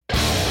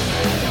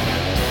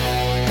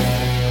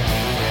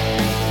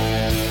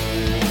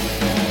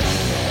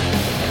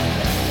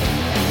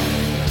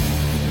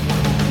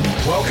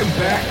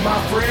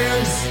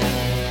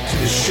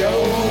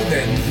show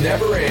that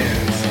never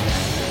ends.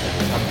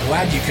 I'm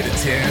glad you could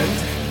attend.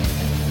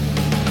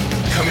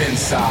 Come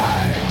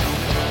inside.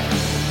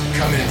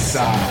 Come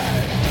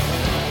inside.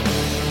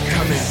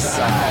 Come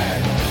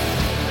inside.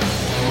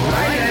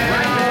 Right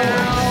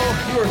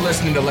now. You are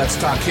listening to Let's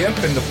Talk Hemp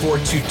in the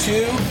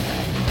 422.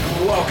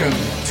 Welcome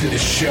to the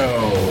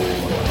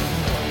show.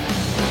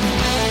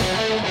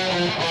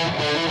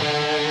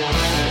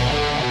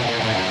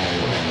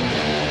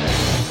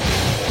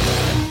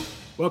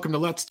 Welcome to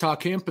Let's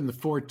Talk Hemp in the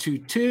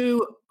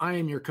 422. I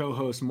am your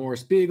co-host,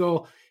 Morris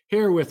Beagle,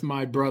 here with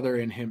my brother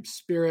in hemp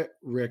spirit,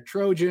 Rick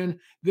Trojan.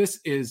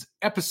 This is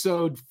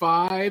episode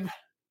 5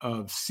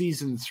 of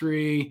season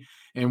 3,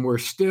 and we're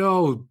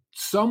still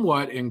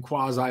somewhat in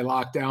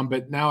quasi-lockdown,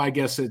 but now I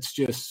guess it's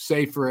just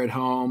safer at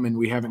home, and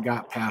we haven't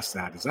got past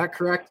that. Is that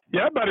correct?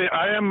 Yeah, buddy.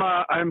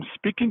 I'm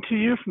speaking to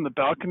you from the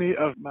balcony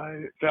of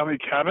my family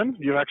cabin.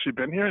 You've actually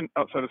been here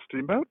outside of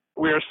Steamboat.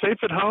 We are safe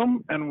at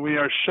home, and we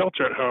are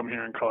shelter at home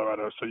here in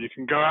Colorado. So you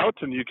can go out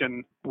and you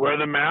can wear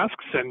the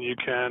masks, and you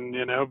can,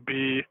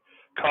 be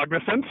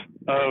cognizant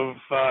of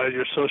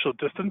your social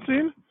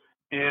distancing.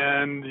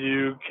 And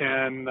you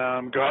can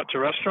go out to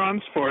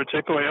restaurants for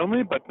takeaway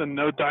only, but then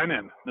no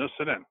dine-in, no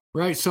sit-in.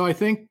 Right. So I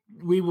think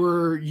you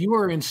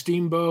were in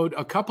Steamboat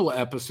a couple of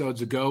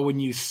episodes ago when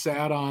you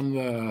sat on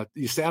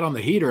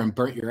the heater and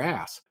burnt your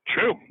ass.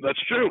 True.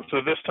 That's true. So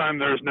this time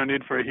there's no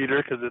need for a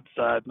heater because it's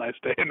a nice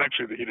day, and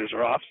actually the heaters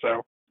are off.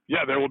 So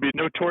yeah, there will be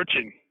no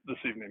torching this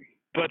evening.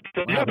 But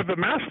but the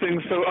mask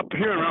thing, so up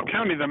here in Route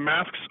County, the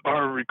masks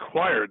are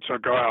required, so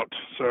go out.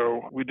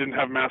 So we didn't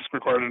have masks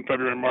required in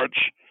February and March,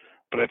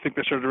 but I think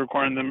they started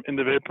requiring them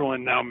end of April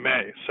and now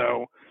May.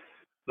 So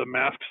the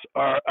masks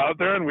are out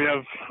there, and we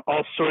have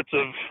all sorts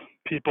of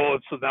people.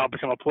 It's now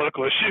become a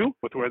political issue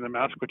with wearing the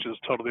mask, which is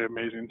totally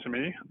amazing to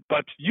me.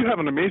 But you have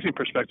an amazing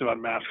perspective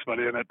on masks,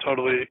 buddy, and it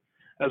totally,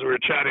 as we were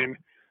chatting,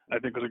 I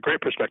think was a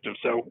great perspective.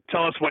 So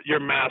tell us what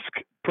your mask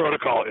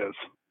protocol is.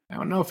 I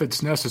don't know if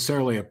it's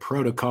necessarily a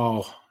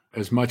protocol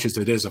as much as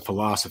it is a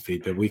philosophy,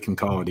 but we can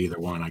call it either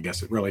one. I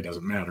guess it really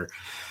doesn't matter.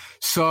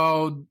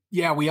 So,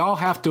 yeah, we all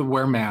have to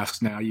wear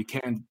masks now. You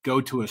can't go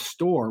to a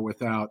store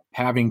without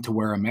having to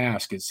wear a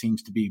mask. It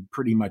seems to be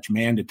pretty much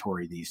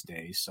mandatory these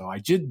days. So I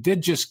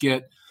did just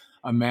get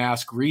a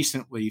mask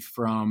recently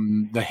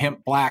from the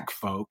Hemp Black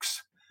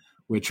folks,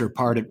 which are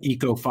part of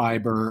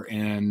Ecofiber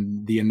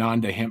and the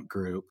Ananda Hemp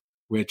Group,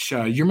 which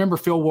you remember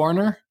Phil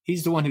Warner?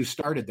 He's the one who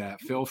started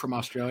that, Phil from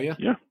Australia.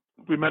 Yeah,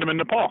 we met him in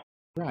Nepal.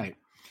 Right.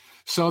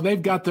 So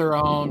they've got their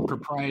own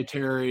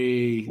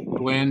proprietary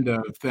blend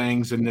of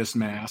things in this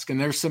mask, and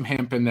there's some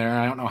hemp in there.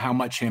 I don't know how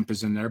much hemp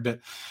is in there,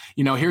 but,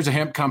 here's a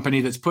hemp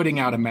company that's putting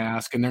out a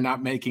mask, and they're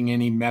not making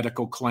any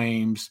medical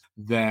claims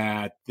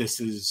that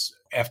this is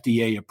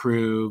FDA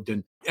approved.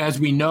 And as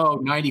we know,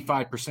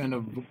 95%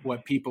 of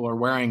what people are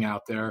wearing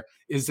out there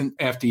isn't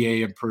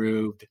FDA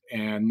approved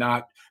and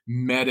not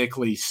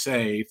medically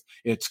safe.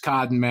 It's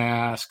cotton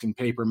mask and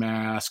paper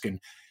mask and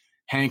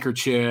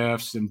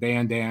handkerchiefs and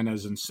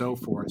bandanas and so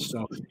forth.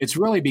 So it's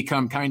really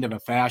become kind of a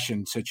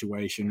fashion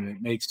situation, and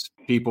it makes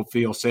people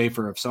feel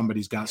safer if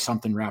somebody's got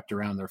something wrapped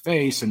around their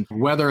face. And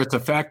whether it's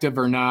effective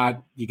or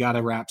not, you got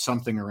to wrap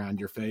something around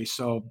your face.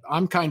 So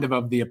I'm kind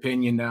of the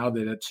opinion now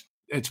that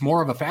it's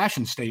more of a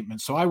fashion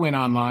statement. So I went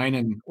online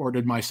and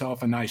ordered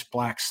myself a nice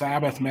Black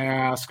Sabbath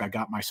mask. I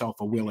got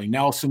myself a Willie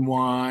Nelson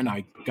one.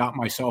 I got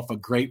myself a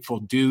Grateful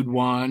Dude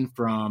one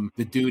from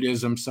the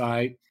Dudism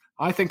site.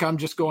 I think I'm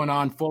just going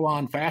on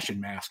full-on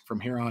fashion mask from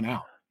here on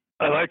out.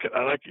 I like it.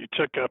 You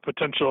took a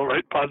potential,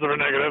 right, positive or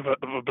negative,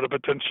 a bit of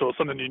potential,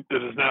 something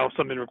that is now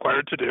something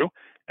required to do,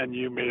 and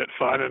you made it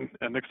fun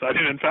and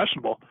exciting and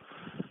fashionable.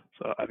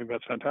 So I think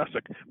that's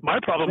fantastic. My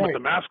problem with the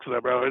masks,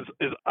 though, bro,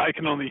 is I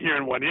can only hear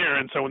in one ear,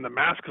 and so when the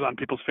mask is on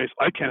people's face,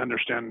 I can't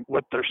understand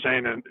what they're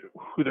saying and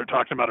who they're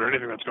talking about or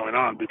anything that's going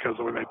on, because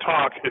when they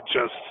talk,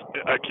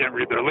 I can't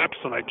read their lips,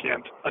 and I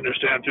can't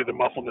understand through the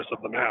muffledness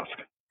of the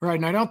mask. Right,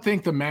 and I don't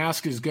think the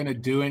mask is going to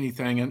do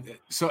anything. And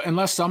so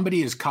unless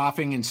somebody is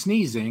coughing and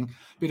sneezing,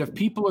 but if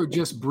people are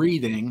just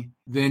breathing,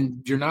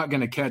 then you're not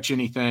going to catch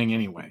anything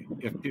anyway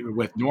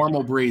with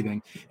normal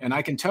breathing. And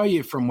I can tell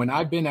you from when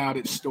I've been out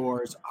at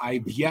stores,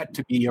 I've yet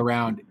to be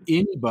around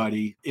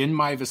anybody in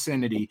my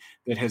vicinity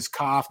that has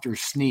coughed or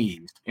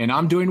sneezed. And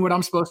I'm doing what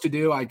I'm supposed to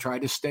do. I try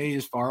to stay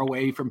as far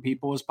away from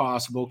people as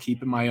possible,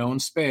 keep in my own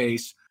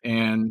space,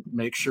 and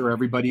make sure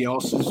everybody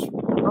else is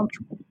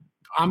comfortable.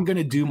 I'm going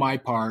to do my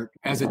part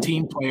as a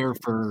team player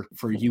for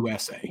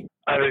USA.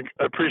 I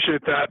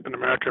appreciate that, and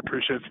America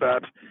appreciates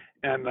that.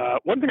 And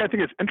one thing I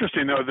think is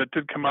interesting, though, that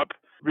did come up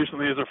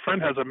recently is a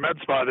friend has a med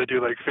spa. They do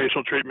like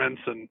facial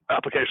treatments and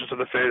applications to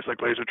the face,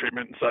 like laser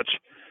treatment and such.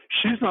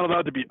 She's not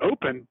allowed to be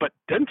open, but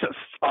dentist's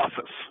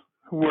office,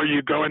 where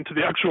you go into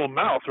the actual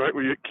mouth, right,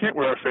 where you can't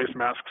wear face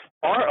masks,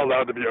 are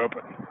allowed to be open.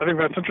 I think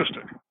that's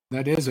interesting.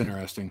 That is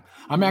interesting.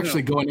 I'm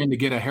actually going in to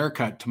get a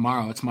haircut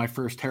tomorrow. It's my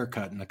first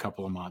haircut in a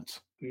couple of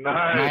months.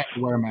 Nice. I have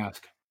to wear a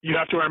mask. You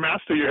have to wear a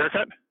mask to your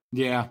haircut?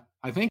 Yeah.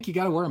 I think you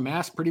got to wear a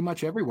mask pretty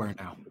much everywhere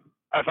now.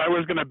 If I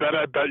was going to bet,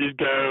 I'd bet you'd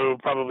go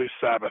probably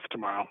Sabbath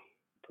tomorrow.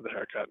 for the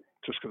haircut,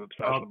 just because it's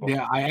Oh, fashionable.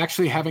 yeah, I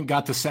actually haven't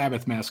got the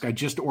Sabbath mask. I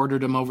just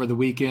ordered them over the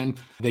weekend.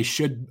 They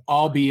should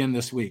all be in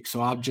this week,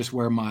 so I'll just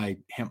wear my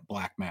hemp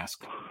black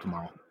mask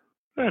tomorrow.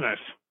 Very nice.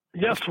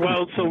 Yes,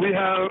 well, so we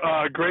have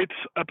a great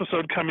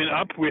episode coming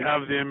up. We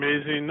have the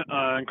amazing,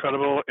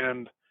 incredible,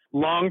 and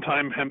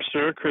longtime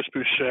hempster, Chris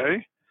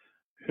Boucher,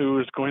 who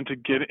is going to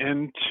get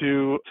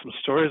into some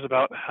stories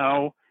about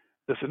how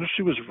this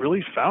industry was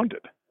really founded,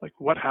 like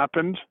what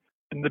happened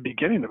in the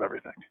beginning of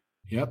everything.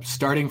 Yep,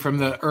 starting from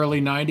the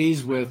early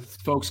 90s with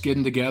folks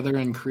getting together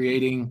and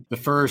creating the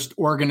first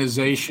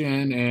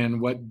organization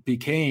and what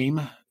became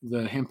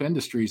the Hemp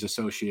Industries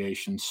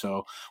Association.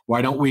 So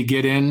why don't we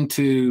get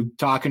into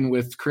talking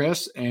with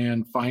Chris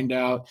and find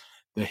out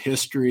the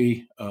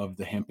history of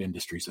the Hemp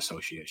Industries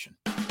Association.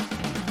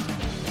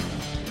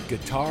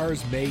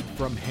 Guitars made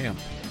from hemp.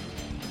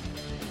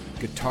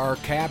 Guitar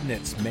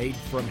cabinets made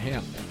from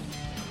hemp.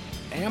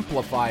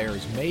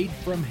 Amplifiers made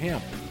from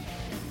hemp.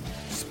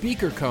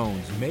 Speaker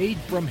cones made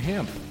from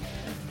hemp.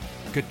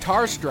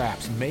 Guitar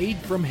straps made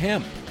from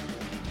hemp.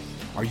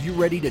 Are you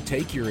ready to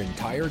take your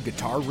entire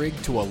guitar rig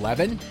to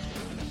 11?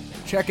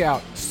 Check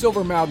out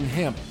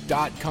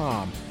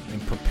silvermountainhemp.com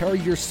and prepare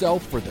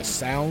yourself for the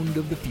sound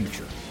of the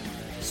future.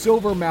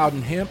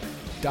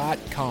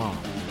 silvermountainhemp.com.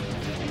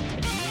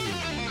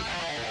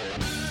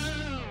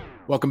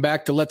 Welcome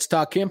back to Let's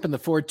Talk Hemp in the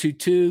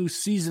 422,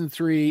 Season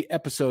 3,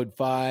 Episode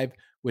 5,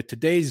 with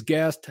today's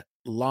guest,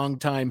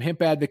 longtime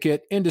hemp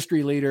advocate,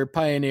 industry leader,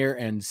 pioneer,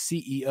 and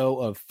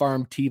CEO of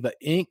Farmtiva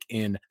Inc.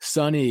 in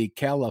sunny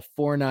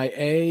California,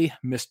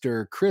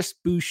 Mr. Chris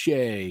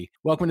Boucher.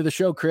 Welcome to the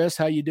show, Chris.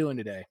 How you doing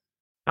today?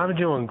 I'm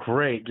doing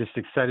great. Just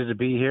excited to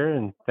be here,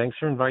 and thanks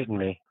for inviting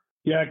me.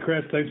 Yeah,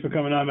 Chris, thanks for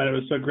coming on, man. It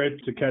was so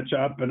great to catch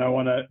up, and I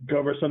want to go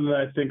over something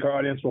that I think our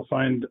audience will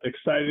find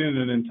exciting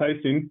and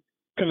enticing.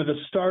 Kind of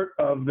the start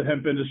of the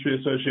Hemp Industry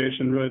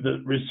Association, really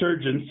the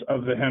resurgence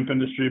of the hemp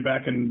industry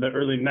back in the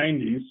early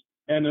 90s.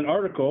 And an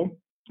article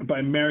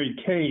by Mary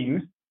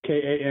Kane,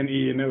 Kane, and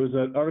it was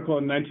an article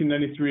in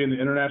 1993 in the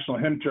International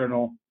Hemp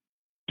Journal,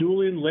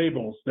 Dueling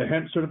Labels, the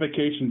Hemp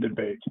Certification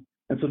Debate.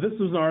 And so this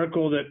was an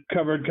article that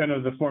covered kind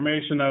of the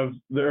formation of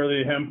the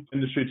early hemp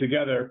industry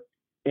together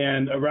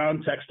and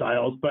around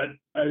textiles. But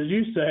as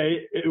you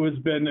say, it was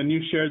been, and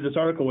you shared this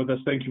article with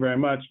us, thank you very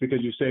much,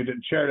 because you saved it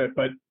and shared it,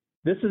 but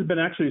this has been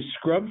actually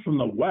scrubbed from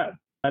the web,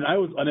 and I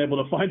was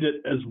unable to find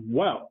it as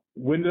well.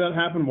 When did that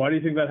happen? Why do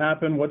you think that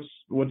happened? What's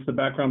the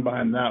background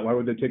behind that? Why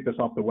would they take this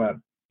off the web?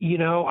 You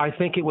know, I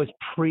think it was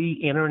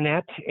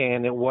pre-internet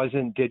and it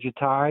wasn't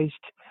digitized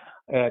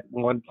at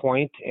one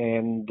point.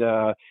 And,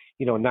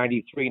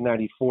 93,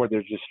 94,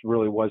 there just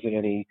really wasn't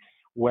any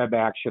web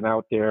action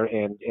out there.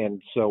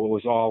 And so it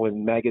was all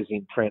in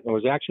magazine print. It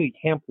was actually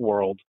Hemp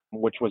World,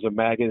 which was a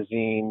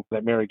magazine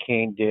that Mary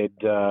Kane did.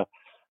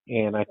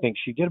 And I think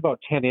she did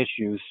about 10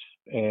 issues.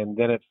 And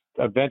then it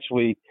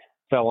eventually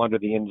fell under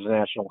the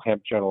International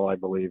Hemp Journal, I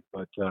believe.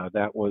 But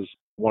that was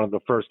one of the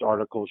first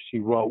articles she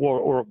wrote,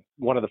 or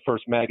one of the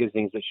first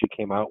magazines that she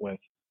came out with.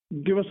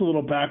 Give us a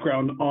little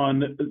background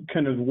on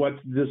kind of what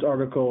this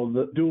article,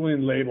 the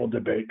dueling label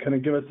debate, kind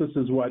of give us, this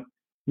is what,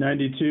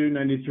 92,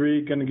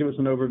 93, kind of give us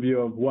an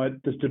overview of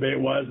what this debate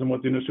was and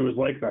what the industry was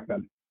like back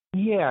then.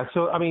 Yeah,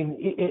 so I mean,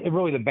 it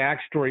really, the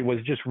backstory was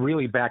just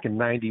really back in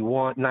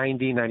 91,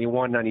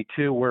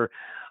 92, where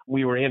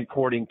we were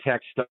importing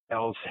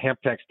textiles, hemp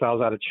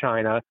textiles out of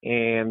China,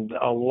 and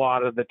a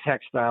lot of the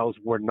textiles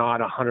were not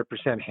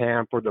 100%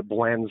 hemp, or the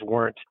blends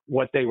weren't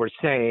what they were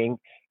saying.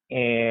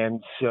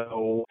 And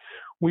so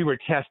we were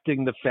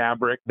testing the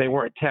fabric. They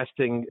weren't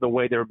testing the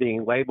way they were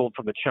being labeled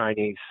from the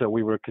Chinese. So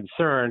we were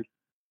concerned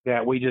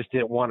that we just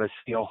didn't want to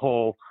see a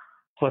whole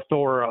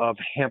plethora of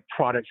hemp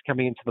products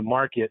coming into the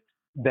market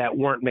that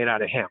weren't made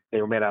out of hemp.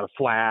 They were made out of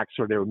flax,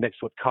 or they were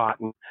mixed with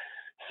cotton.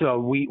 So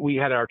we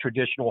had our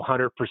traditional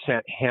 100%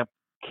 hemp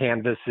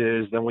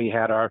canvases. Then we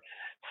had our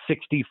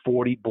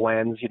 60-40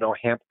 blends,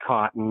 hemp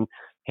cotton,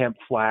 hemp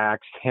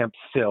flax, hemp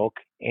silk.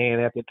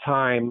 And at the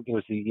time, it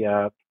was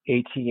the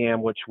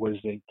ATM, which was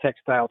a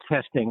textile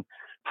testing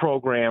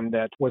program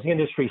that was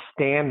industry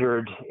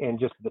standard in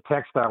just the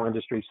textile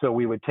industry. So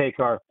we would take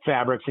our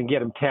fabrics and get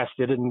them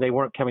tested, and they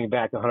weren't coming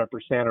back 100%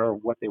 or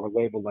what they were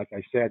labeled, like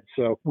I said.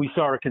 So we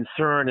saw a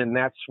concern, and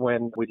that's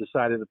when we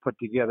decided to put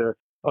together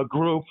a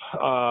group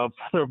of,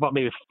 there were about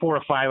maybe 4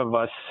 or 5 of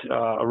us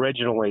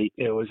originally.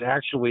 It was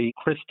actually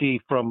Christy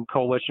from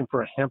Coalition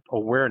for Hemp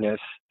Awareness,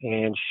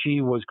 and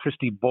she was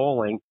Christy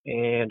Bowling,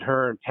 and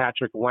her and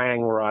Patrick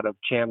Lang were out of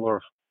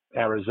Chandler,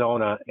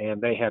 Arizona,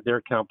 and they had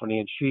their company,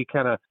 and she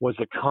kind of was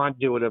a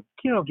conduit of,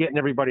 getting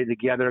everybody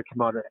together,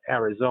 come out of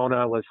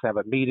Arizona, let's have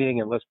a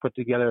meeting, and let's put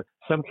together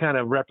some kind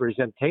of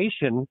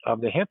representation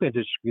of the hemp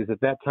industry, because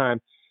at that time,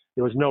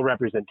 there was no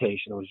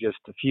representation. It was just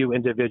a few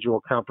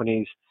individual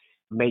companies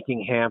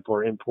making hemp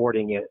or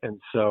importing it. And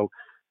so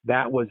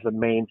that was the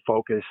main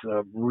focus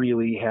of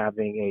really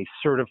having a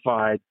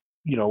certified,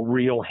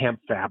 real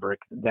hemp fabric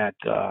that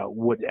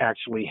would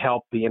actually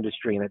help the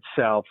industry in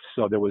itself.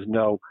 So there was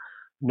no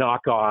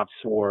knockoffs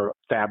or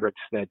fabrics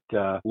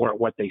that weren't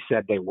what they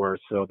said they were.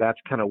 So that's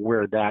kind of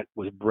where that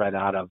was bred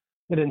out of.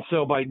 And then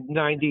so by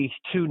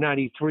 92,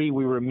 93,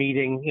 we were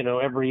meeting,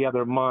 every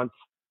other month,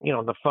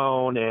 on the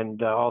phone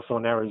and also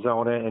in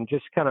Arizona, and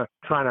just kind of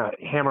trying to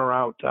hammer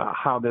out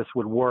how this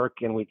would work.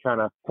 And we kind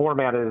of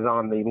formatted it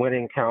on the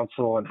Linen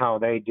Council and how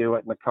they do it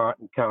in the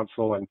Cotton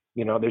Council. And,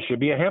 there should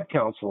be a hemp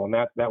council. And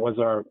that was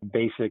our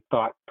basic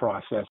thought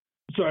process.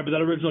 Sorry, but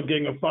that original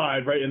Gang of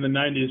Five, right, in the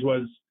 90s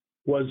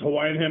was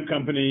Hawaiian Hemp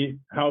Company,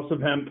 House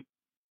of Hemp,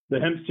 the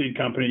Hemp Seed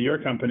Company,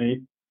 your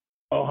company,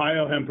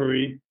 Ohio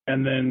Hempery,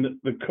 and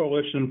then the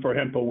Coalition for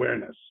Hemp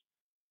Awareness.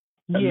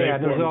 Yeah,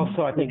 there was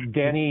also, I think,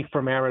 Denny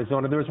from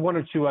Arizona. There was one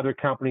or two other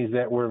companies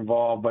that were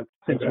involved, but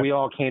since we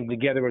all came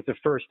together, it was the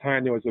first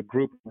time there was a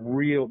group of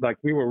we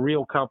were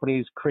real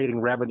companies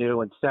creating revenue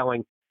and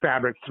selling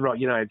fabric throughout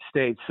the United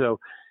States. So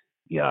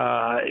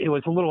it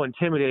was a little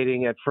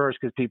intimidating at first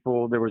because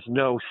there was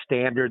no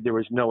standard, there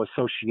was no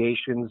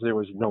associations, there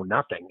was no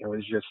nothing. It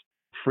was just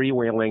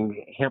freewheeling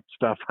hemp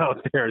stuff out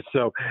there.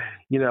 So,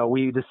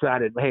 we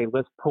decided, hey,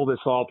 let's pull this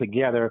all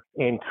together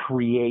and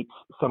create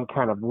some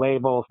kind of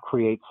label,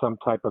 create some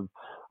type of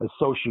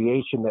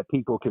association that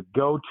people could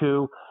go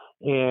to.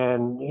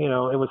 And,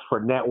 it was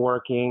for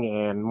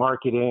networking and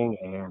marketing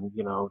and,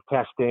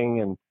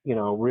 testing. And,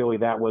 really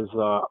that was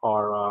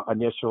our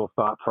initial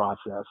thought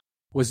process.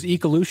 Was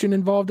Ecolution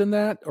involved in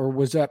that, or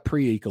was that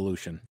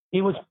pre-Ecolution?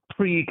 It was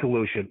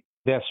pre-Ecolution.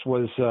 This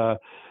was,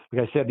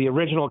 like I said, the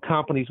original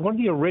companies. One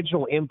of the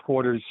original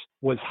importers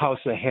was House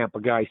of Hemp,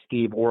 a guy,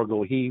 Steve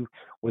Orgel. He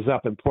was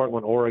up in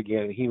Portland,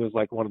 Oregon, and he was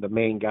like one of the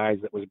main guys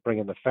that was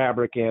bringing the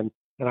fabric in.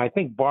 And I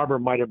think Barber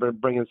might have been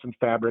bringing some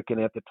fabric in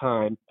at the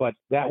time, but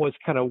that was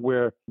kind of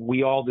where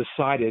we all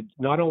decided,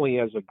 not only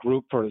as a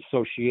group for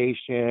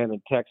association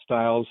and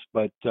textiles,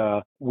 but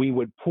we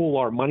would pool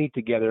our money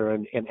together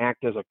and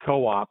act as a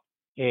co-op.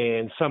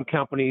 And some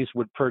companies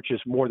would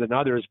purchase more than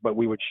others, but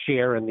we would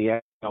share in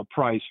the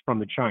price from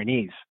the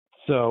Chinese.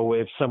 So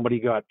if somebody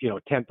got,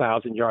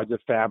 10,000 yards of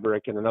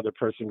fabric and another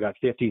person got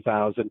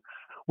 50,000,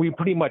 we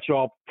pretty much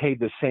all paid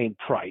the same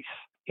price.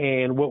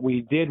 And what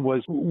we did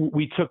was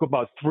we took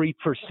about 3%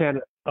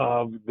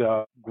 of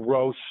the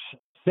gross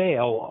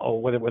sale,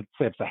 or whether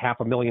it's a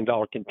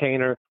 $500,000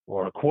 container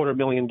or a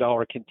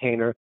 $250,000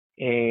 container,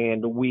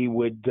 and we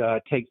would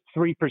take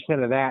 3%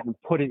 of that and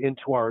put it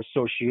into our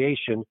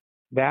association.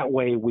 That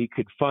way we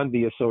could fund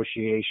the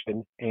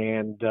association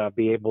and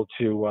be able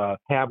to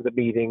have the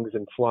meetings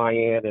and fly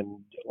in and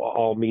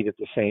all meet at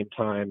the same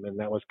time. And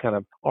that was kind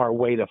of our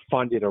way to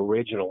fund it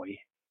originally.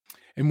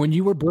 And when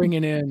you were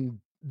bringing in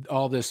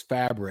all this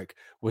fabric,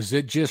 was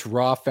it just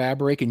raw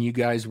fabric and you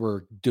guys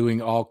were doing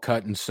all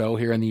cut and sew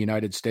here in the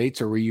United States,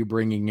 or were you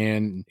bringing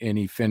in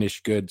any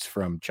finished goods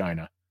from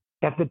China?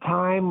 At the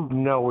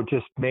time, no,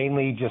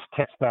 mainly just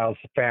textiles,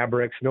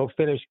 fabrics, no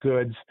finished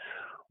goods.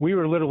 We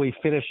were literally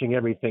finishing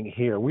everything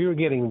here. We were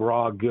getting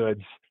raw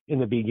goods in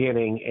the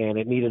beginning, and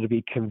it needed to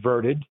be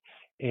converted.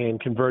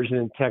 And conversion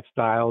in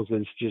textiles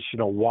is just,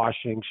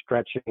 washing,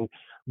 stretching,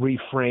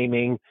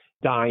 reframing,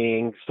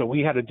 dyeing. So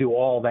we had to do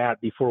all that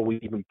before we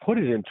even put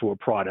it into a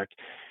product,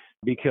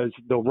 because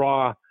the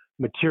raw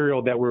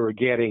material that we were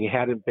getting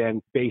hadn't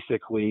been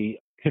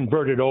basically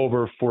converted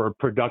over for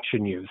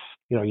production use.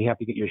 You have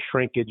to get your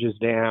shrinkages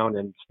down,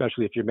 and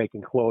especially if you're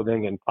making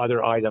clothing and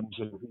other items,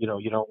 and, you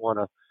don't want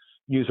to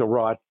use a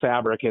raw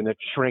fabric and it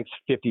shrinks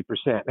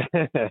 50%.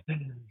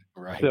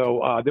 Right.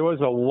 So there was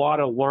a lot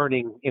of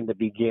learning in the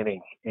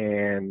beginning.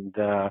 And,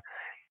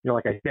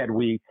 like I said,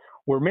 we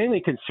were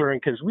mainly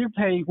concerned because we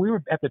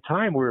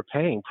were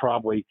paying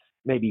probably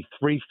maybe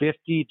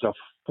 $3.50 to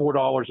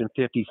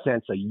 $4.50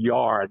 a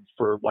yard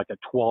for like a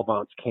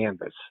 12-ounce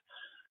canvas,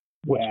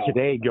 which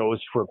today goes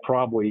for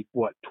probably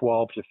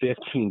 $12 to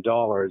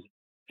 $15.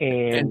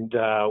 And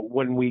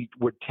when we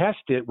would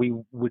test it, we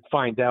would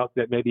find out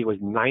that maybe it was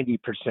 90%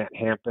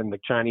 hemp, and the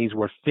Chinese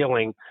were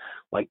filling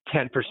like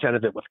 10%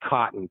 of it with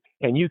cotton.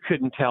 And you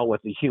couldn't tell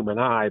with the human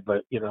eye,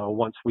 but,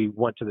 once we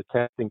went to the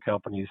testing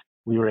companies,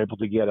 we were able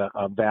to get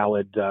a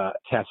valid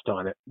test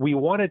on it. We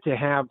wanted to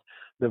have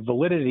the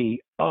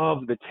validity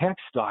of the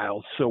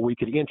textiles so we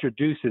could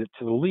introduce it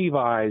to the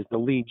Levi's, the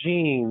Lee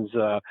Jeans,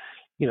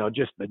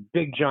 just the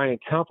big giant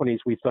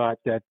companies. We thought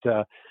that,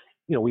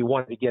 we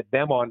wanted to get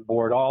them on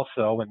board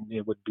also, and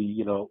it would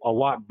be, a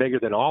lot bigger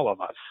than all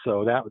of us.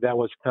 So that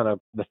was kind of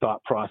the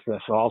thought process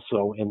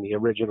also in the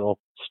original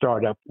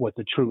startup with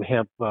the True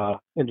Hemp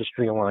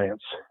Industry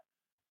Alliance.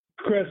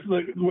 Chris,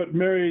 what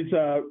Mary's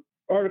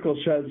article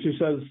says, she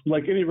says,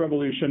 like any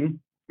revolution,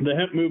 the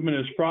hemp movement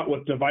is fraught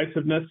with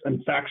divisiveness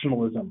and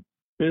factionalism.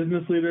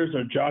 Business leaders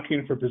are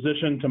jockeying for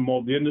position to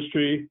mold the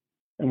industry,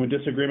 and when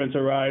disagreements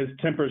arise,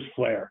 tempers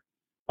flare.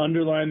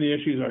 Underlying the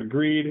issues are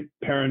greed,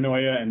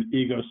 paranoia, and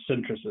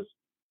egocentrism.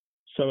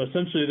 So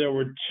essentially there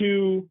were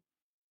two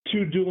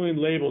dueling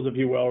labels, if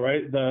you will,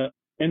 right? The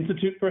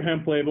Institute for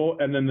Hemp label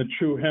and then the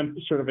True Hemp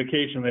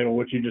certification label,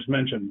 which you just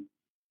mentioned.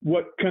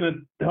 What kind of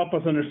help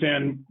us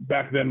understand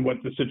back then what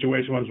the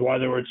situation was, why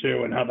there were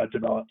two, and how that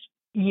developed?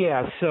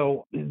 Yeah,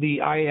 so the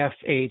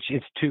IFH,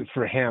 Institute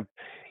for Hemp,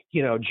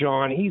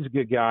 John, he's a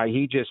good guy.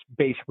 He just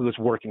basically was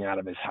working out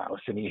of his house,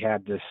 and he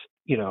had this,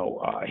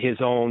 his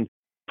own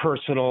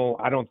personal,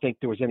 I don't think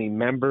there was any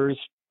members,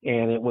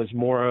 and it was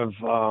more of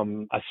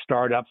a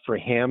startup for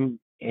him.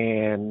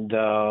 And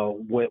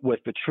with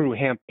the True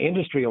Hemp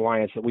Industry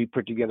Alliance that we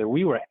put together,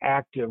 we were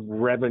active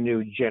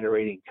revenue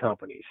generating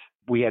companies.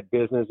 We had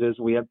businesses,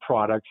 we had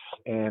products,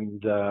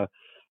 and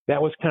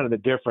that was kind of the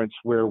difference,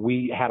 where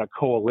we had a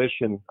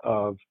coalition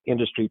of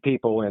industry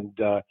people,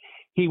 and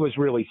he was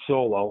really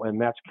solo. And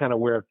that's kind of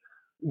where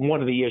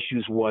one of the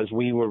issues was.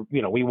 We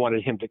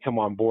wanted him to come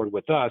on board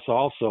with us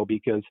also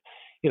because,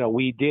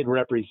 we did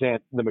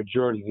represent the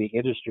majority of the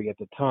industry at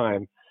the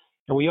time.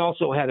 And we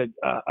also had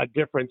a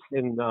difference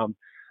in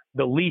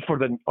the leaf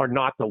or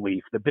not the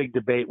leaf. The big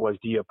debate was,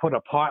 do you put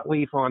a pot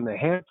leaf on the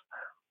hemp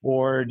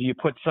or do you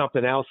put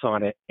something else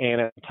on it? And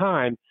at the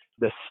time,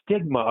 the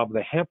stigma of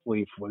the hemp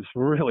leaf was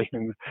really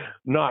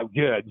not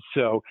good.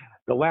 So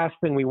the last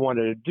thing we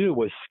wanted to do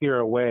was scare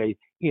away,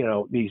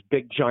 these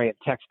big giant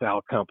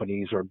textile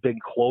companies or big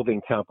clothing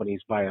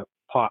companies by a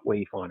pot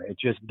leaf on it.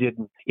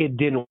 It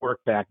didn't work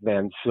back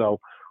then. So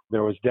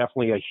there was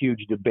definitely a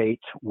huge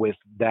debate with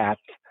that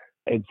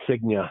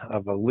insignia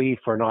of a leaf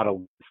or not a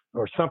leaf,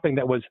 or something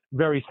that was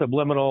very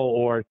subliminal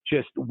or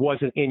just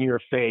wasn't in your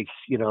face,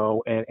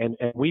 and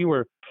we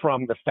were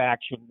from the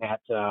faction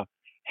that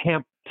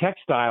hemp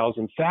textiles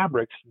and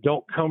fabrics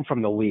don't come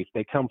from the leaf.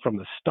 They come from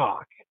the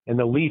stalk, and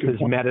the leaf is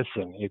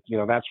medicine.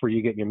 That's where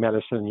you get your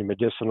medicine, your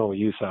medicinal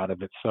use out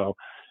of it. So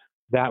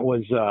that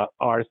was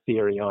our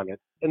theory on it.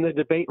 And the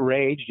debate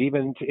raged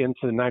even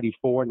into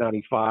 94,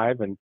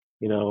 95, and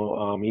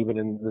even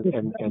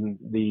in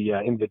the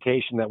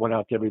invitation that went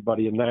out to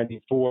everybody in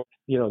 94,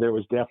 there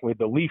was definitely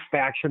the leaf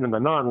faction and the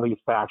non-leaf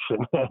faction.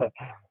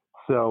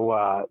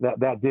 So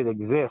that did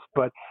exist.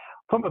 But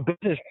from a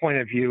business point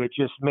of view, it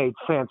just made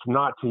sense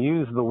not to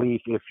use the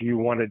leaf if you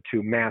wanted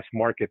to mass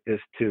market this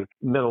to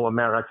middle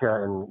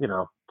America and,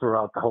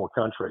 throughout the whole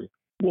country.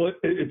 Well,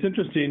 it's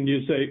interesting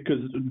you say,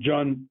 because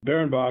John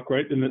Berenbach,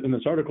 right, in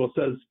this article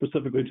says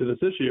specifically to this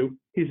issue,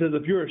 he says,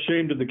 if you're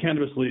ashamed of the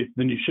cannabis leaf,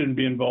 then you shouldn't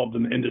be involved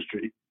in the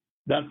industry.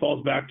 That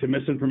falls back to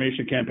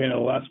misinformation campaign of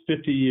the last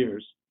 50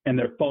 years, and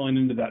they're falling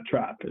into that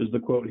trap, is the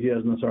quote he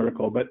has in this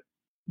article. But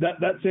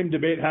that same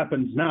debate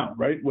happens now,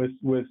 right,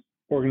 with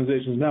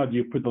organizations now. Do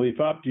you put the leaf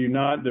up? Do you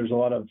not? There's a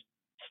lot of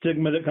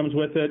stigma that comes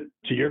with it.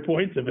 To your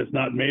point, if it's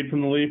not made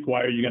from the leaf,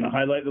 why are you going to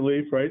highlight the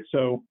leaf, right?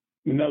 So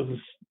that was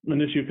an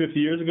issue 50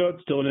 years ago.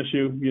 It's still an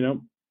issue,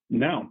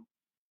 now.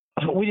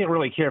 We didn't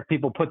really care if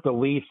people put the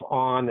leaf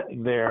on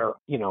their,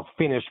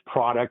 finished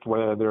product,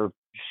 whether their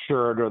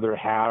shirt or their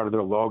hat or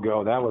their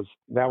logo. That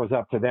was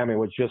up to them. It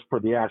was just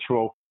for the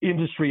actual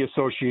industry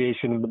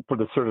association for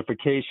the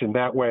certification.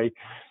 That way,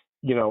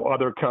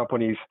 other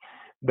companies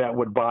that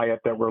would buy it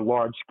that were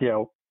large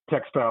scale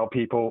textile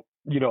people,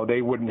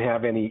 they wouldn't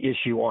have any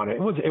issue on it.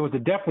 It was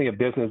definitely a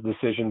business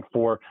decision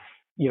for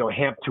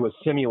hemp to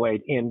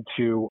assimilate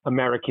into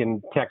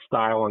American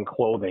textile and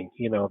clothing.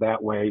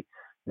 That way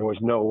there was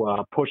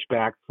no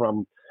pushback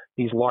from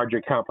these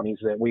larger companies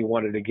that we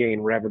wanted to gain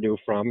revenue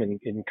from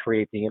and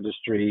create the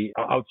industry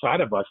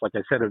outside of us. Like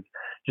I said, it's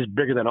just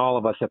bigger than all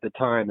of us at the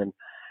time. And,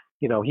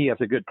 he has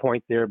a good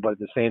point there, but at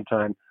the same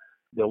time,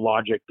 the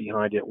logic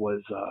behind it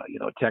was,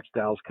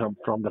 textiles come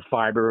from the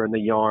fiber and the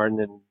yarn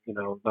and,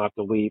 not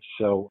the leaf.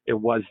 So it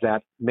was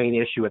that main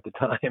issue at the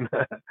time.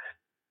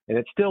 And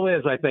it still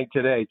is, I think,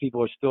 today.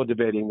 People are still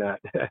debating that.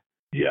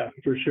 Yeah,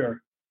 for sure.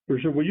 For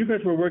sure. Well, you guys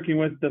were working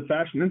with the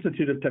Fashion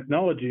Institute of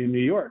Technology in New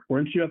York,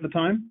 weren't you at the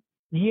time?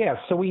 Yeah,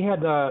 so we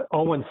had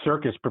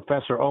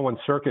Professor Owen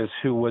Circus,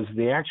 who was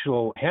the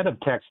actual head of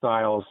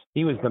textiles.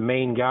 He was the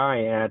main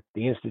guy at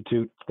the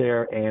Institute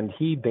there, and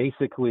he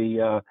basically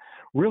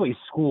really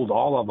schooled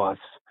all of us,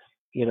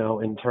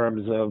 in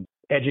terms of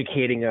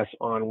educating us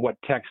on what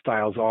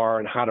textiles are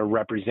and how to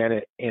represent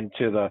it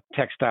into the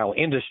textile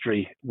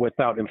industry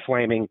without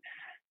inflaming,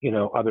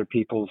 other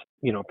people's,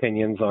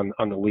 opinions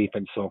on the leaf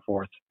and so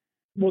forth.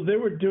 Well, they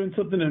were doing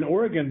something in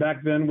Oregon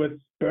back then with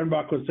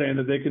Berenbach was saying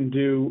that they can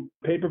do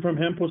paper from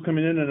hemp was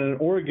coming in, and an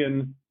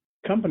Oregon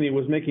company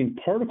was making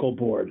particle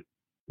board,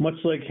 much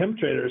like Hemp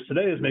Traders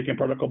today is making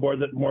particle board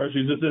that Morris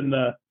uses in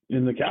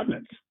the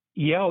cabinets.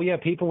 Yeah.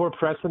 People were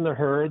pressing the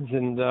herds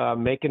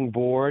and making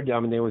board. I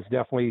mean, there was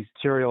definitely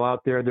cereal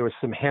out there. There was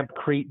some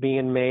hempcrete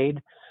being made.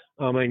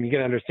 And you got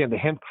to understand the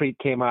hempcrete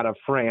came out of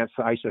France,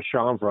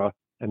 isochanvre,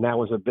 and that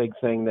was a big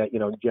thing that,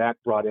 Jack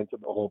brought into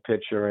the whole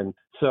picture. And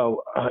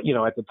so, at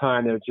the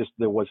time,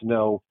 there was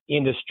no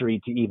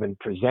industry to even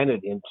present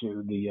it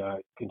into the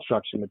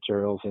construction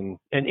materials. And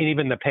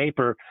even the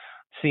paper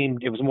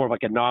it was more of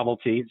like a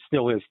novelty. It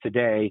still is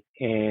today.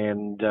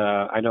 And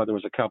I know there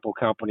was a couple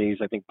companies.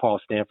 I think Paul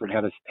Stanford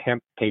had a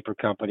hemp paper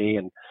company,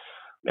 and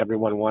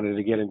everyone wanted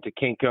to get into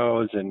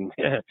Kinko's, and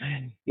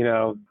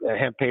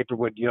hemp paper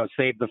would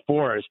save the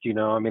forest.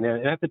 And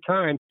at the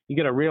time, you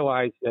got to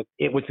realize that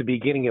it was the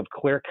beginning of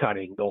clear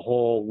cutting. The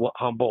whole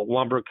Humboldt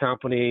Lumber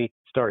Company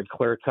started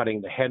clear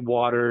cutting the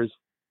headwaters,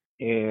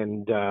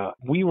 And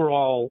we were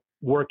all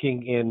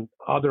working in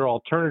other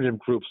alternative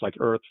groups like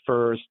Earth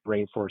First,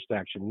 Rainforest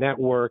Action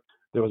Network.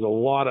 There was a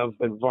lot of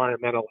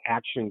environmental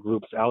action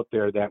groups out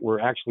there that were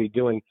actually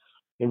doing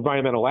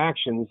environmental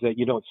actions that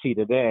you don't see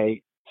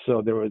today.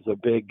 So there was a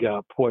big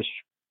push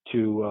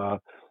to,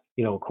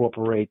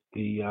 incorporate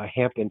the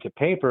hemp into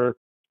paper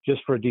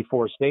just for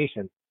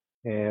deforestation.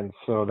 And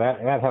so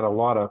that had a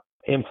lot of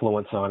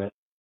influence on it.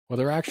 Well,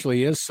 there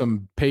actually is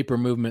some paper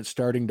movement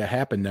starting to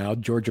happen now.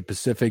 Georgia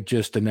Pacific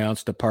just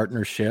announced a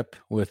partnership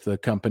with a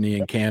company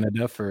in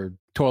Canada for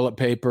toilet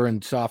paper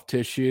and soft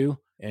tissue.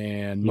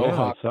 And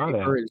Mohawk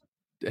Paper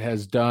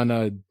has done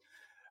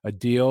a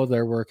deal.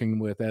 They're working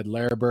with Ed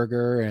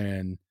Lehrberger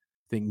and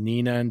I think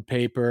Nina and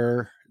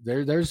Paper.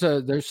 There's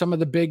some of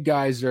the big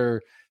guys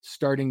are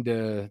starting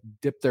to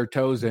dip their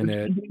toes in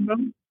it.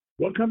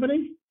 What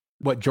company?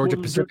 What, Georgia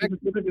Pacific?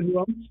 Who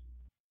owns?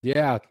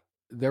 Yeah,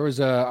 there was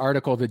an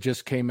article that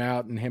just came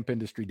out in Hemp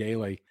Industry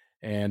Daily,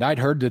 and I'd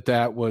heard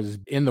that was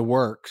in the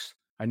works.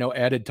 I know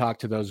Ed had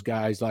talked to those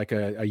guys like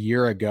a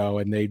year ago,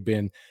 and they'd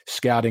been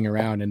scouting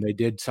around, and they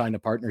did sign a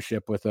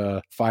partnership with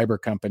a fiber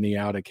company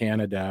out of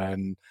Canada,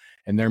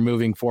 and they're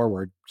moving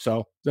forward.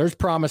 So there's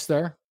promise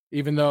there,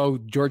 even though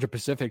Georgia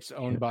Pacific's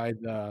owned by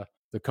the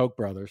Koch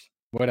brothers.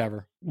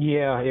 Whatever.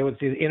 Yeah, it was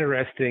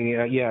interesting.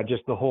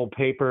 Just the whole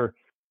paper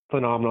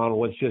phenomenon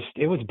was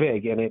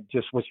big, and it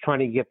just was trying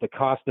to get the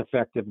cost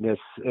effectiveness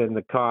and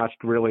the cost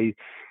really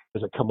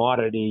as a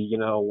commodity,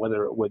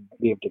 whether it would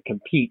be able to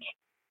compete.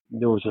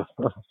 There was a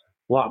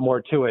lot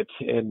more to it.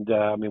 And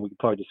we could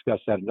probably discuss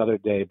that another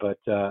day, but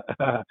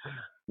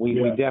we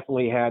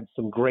definitely had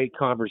some great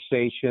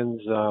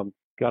conversations.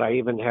 I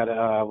even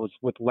was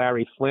with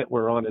Larry Flint.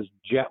 We're on his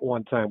jet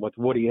one time with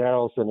Woody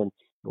Harrelson, and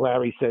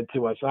Larry said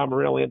to us, I'm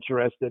really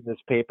interested in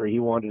this paper. He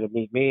wanted to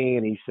meet me,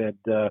 and he said,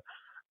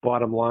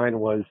 bottom line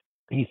was,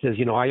 he says,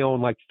 I own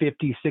like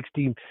 50,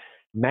 60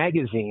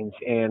 magazines.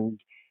 And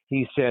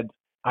he said,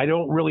 I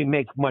don't really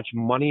make much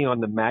money on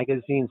the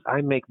magazines.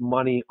 I make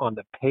money on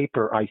the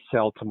paper I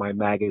sell to my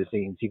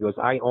magazines. He goes,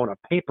 I own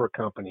a paper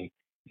company.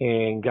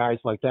 And guys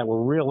like that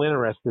were real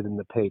interested in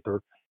the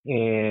paper.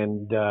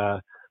 And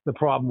the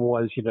problem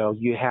was,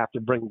 you have to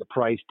bring the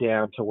price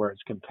down to where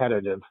it's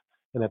competitive.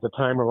 And at the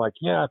time, we're like,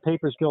 yeah,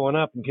 paper's going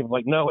up. And people are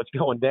like, no, it's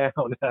going down.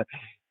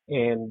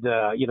 And,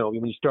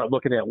 when you start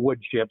looking at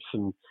wood chips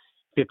and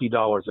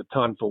 $50 a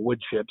ton for wood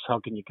chips, how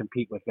can you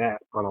compete with that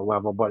on a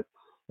level? But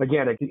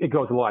again, it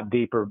goes a lot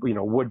deeper.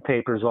 Wood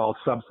paper is all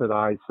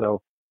subsidized.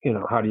 So,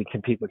 how do you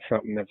compete with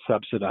something that's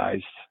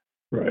subsidized?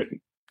 Right.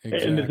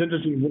 Exactly. And it's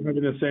interesting, we're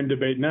having the same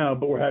debate now,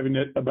 but we're having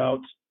it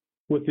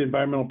with the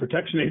Environmental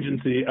Protection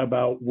Agency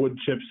about wood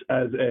chips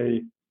as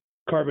a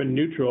carbon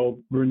neutral,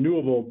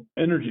 renewable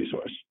energy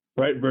source,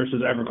 right?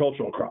 Versus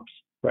agricultural crops,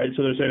 right?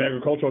 So they're saying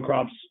agricultural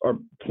crops are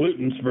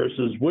pollutants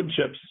versus wood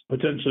chips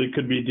potentially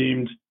could be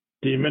deemed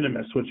de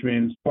minimis, which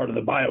means part of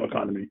the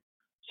bioeconomy.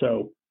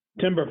 So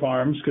timber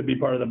farms could be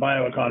part of the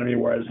bioeconomy,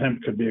 whereas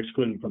hemp could be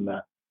excluded from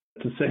that.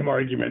 It's the same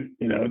argument.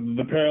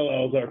 The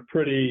parallels are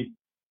pretty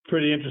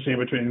interesting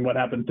between what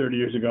happened 30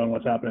 years ago and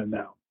what's happening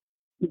now.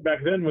 Back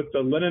then with the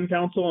Linen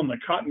Council and the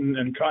Cotton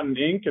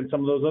Inc. and some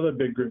of those other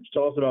big groups.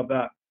 Tell us about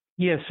that.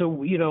 Yeah, so,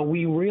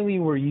 we really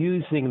were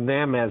using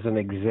them as an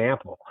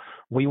example.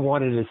 We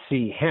wanted to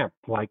see hemp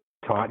like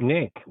Cotton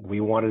Inc.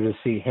 We wanted to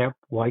see hemp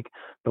like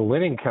the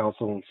Linen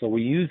Council. And so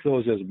we used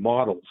those as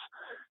models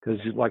because,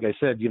 like I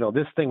said,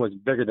 this thing was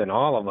bigger than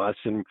all of us.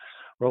 And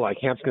we're like,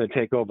 hemp's going to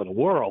take over the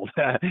world,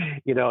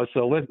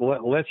 so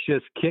let's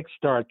just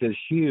kickstart this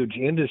huge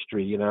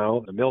industry,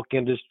 the milk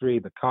industry,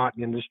 the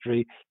cotton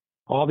industry.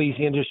 All these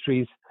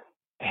industries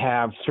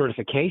have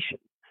certification.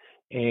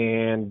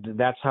 And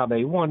that's how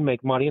they,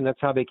 make money, and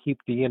that's how they keep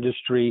the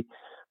industry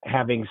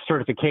having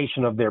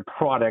certification of their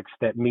products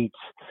that meets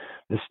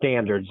the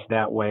standards.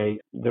 That way,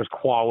 there's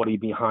quality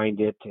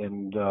behind it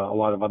and a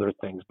lot of other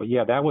things. But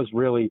yeah, that was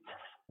really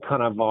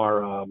kind of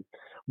our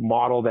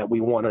model that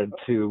we wanted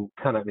to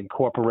kind of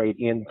incorporate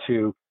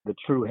into the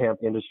True Hemp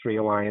Industry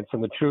Alliance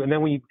and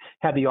then we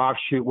had the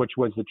offshoot, which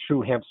was the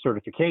True Hemp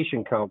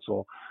Certification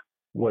Council,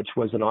 which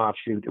was an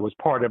offshoot. It was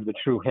part of the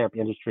True Hemp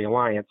Industry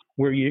Alliance,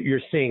 where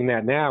you're seeing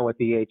that now with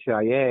the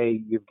HIA.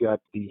 You've got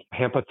the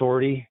Hemp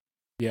Authority.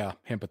 Yeah,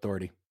 Hemp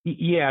Authority.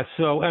 Yeah,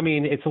 so,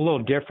 it's a little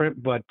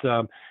different, but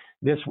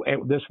this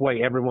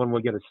way everyone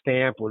would get a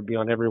stamp. It would be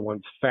on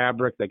everyone's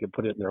fabric. They could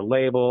put it in their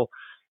label,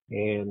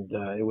 and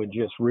it would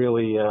just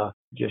really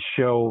just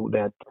show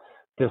that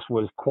this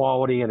was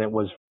quality and it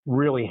was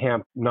really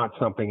hemp, not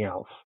something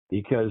else.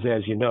 Because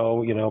as you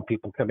know,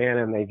 people come in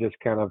and they just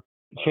kind of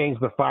change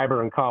the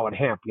fiber and call it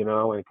hemp, and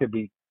it could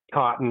be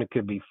cotton, it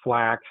could be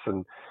flax,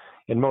 and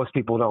most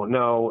people don't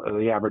know,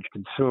 the average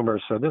consumer.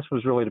 So this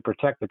was really to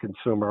protect the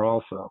consumer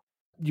also.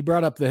 You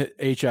brought up the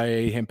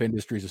HIA, Hemp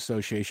Industries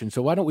Association.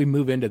 So why don't we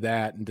move into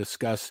that and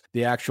discuss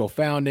the actual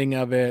founding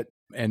of it,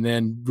 and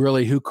then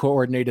really who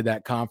coordinated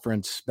that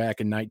conference back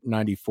in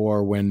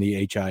 1994 when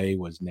the HIA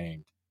was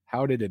named?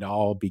 How did it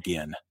all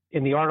begin?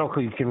 In the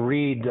article, you can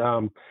read,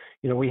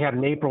 we had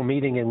an April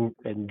meeting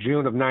in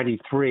June of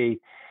 93.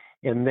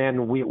 And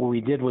then what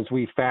we did was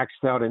we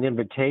faxed out an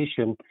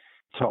invitation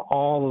to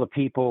all of the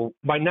people.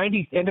 By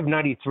end of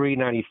 93,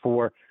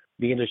 94,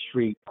 the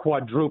industry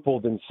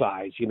quadrupled in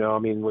size. I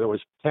mean, there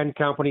was 10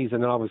 companies,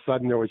 and then all of a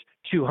sudden there was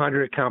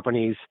 200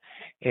 companies.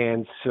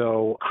 And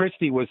so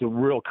Christie was a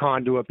real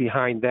conduit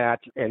behind that.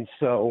 And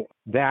so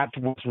that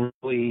was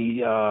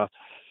really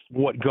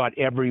what got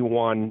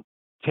everyone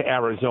to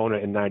Arizona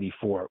in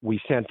 94. We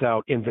sent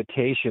out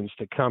invitations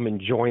to come and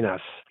join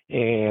us,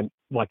 and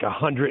like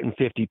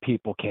 150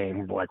 people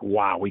came. Like,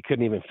 wow, we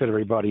couldn't even fit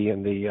everybody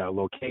in the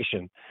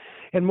location.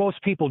 And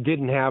most people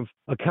didn't have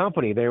a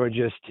company. They were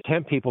just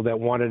 10 people that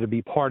wanted to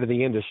be part of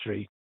the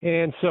industry.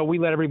 And so we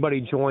let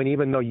everybody join,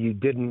 even though you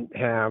didn't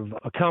have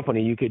a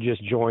company. You could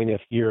just join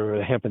if you're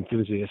a hemp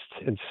enthusiast.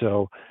 And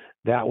so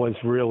that was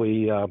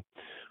really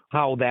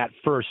how that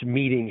first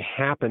meeting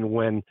happened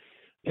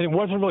and it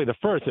wasn't really the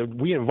first.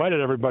 We invited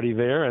everybody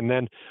there, and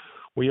then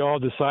we all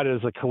decided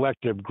as a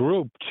collective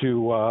group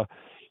to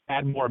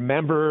add more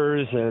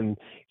members and,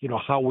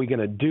 how are we going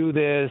to do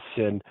this?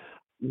 And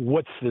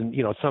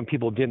some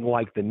people didn't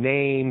like the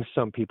name.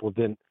 Some people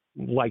didn't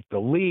like the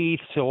lead.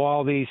 So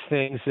all these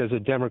things, as a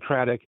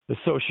Democratic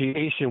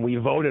association, we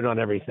voted on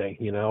everything.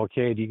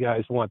 Okay, do you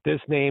guys want this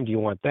name? Do you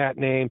want that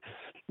name?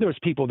 There was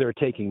people there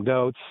taking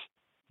notes.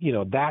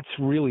 That's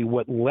really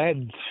what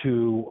led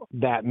to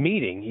that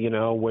meeting,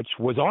 which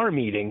was our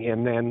meeting.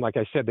 And then, like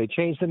I said, they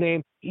changed the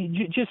name.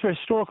 Just for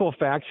historical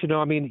facts,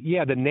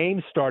 the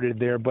name started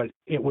there, but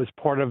it was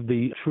part of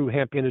the True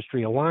Hemp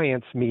Industry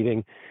Alliance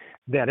meeting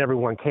that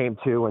everyone came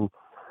to. And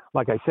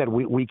like I said,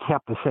 we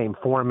kept the same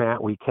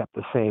format. We kept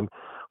the same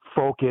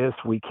focus.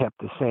 We kept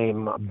the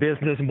same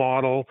business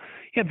model.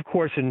 And of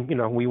course,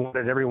 we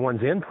wanted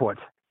everyone's input.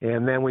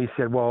 And then we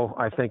said, well,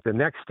 I think the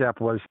next step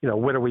was,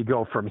 where do we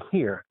go from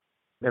here?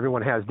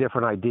 Everyone has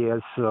different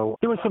ideas. So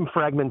there was some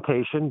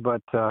fragmentation,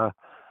 but I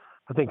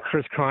think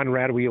Chris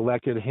Conrad, we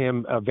elected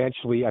him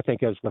eventually, I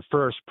think, as the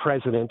first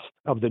president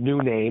of the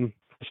new name.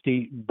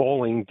 Christy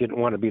Bowling didn't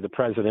want to be the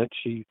president.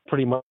 She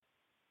pretty much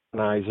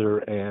organizer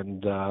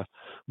and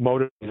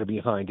motivator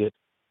behind it.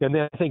 And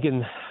then I think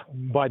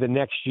by the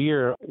next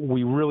year,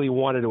 we really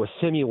wanted to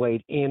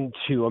assimilate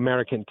into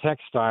American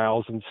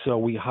textiles. And so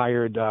we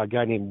hired a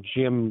guy named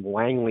Jim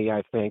Langley,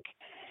 I think,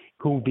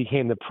 who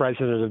became the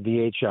president of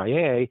the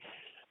HIA.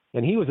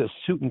 And he was a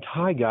suit and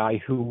tie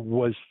guy who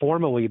was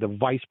formerly the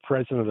vice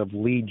president of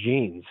Lee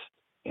Jeans.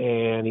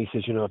 And he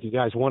says, if you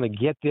guys want to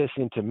get this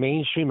into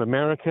mainstream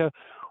America,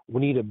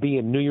 we need to be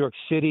in New York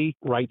City,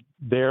 right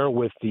there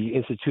with the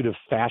Institute of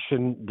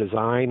Fashion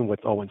Design with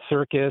Owen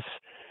Circus.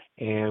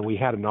 And we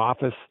had an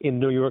office in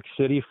New York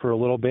City for a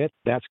little bit.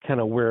 That's kind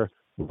of where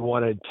we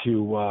wanted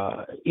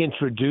to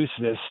introduce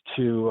this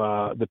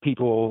to the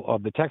people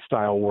of the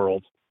textile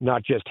world,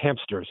 not just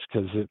hempsters,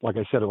 because, like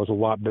I said, it was a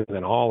lot bigger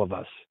than all of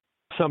us.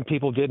 Some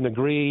people didn't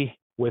agree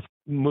with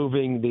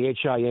moving the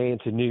HIA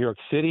into New York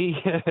City,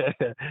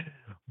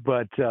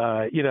 but,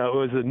 it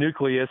was the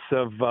nucleus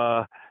of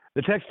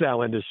the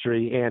textile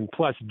industry. And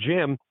plus,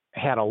 Jim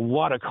had a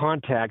lot of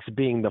contacts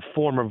being the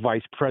former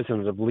vice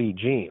president of Lee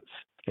Jeans.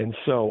 And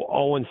so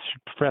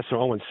Professor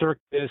Owen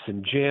Circus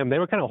and Jim, they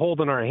were kind of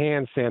holding our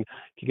hands saying,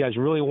 if you guys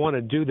really want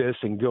to do this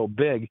and go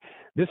big,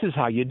 this is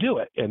how you do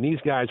it. And these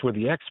guys were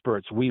the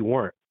experts. We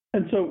weren't.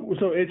 And so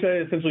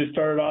HIA essentially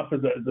started off as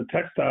a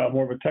textile,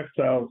 more of a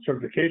textile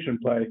certification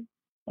play,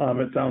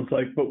 it sounds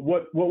like. But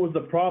what was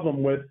the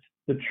problem with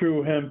the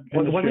True Hemp Industry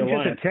It wasn't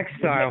Alliance? just a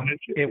textile.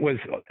 It was,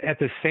 at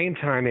the same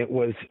time, it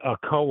was a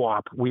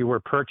co-op. We were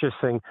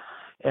purchasing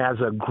as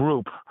a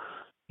group.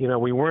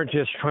 We weren't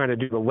just trying to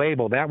do the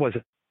label. That was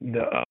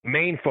the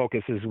main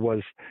focus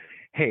was,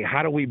 hey,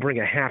 how do we bring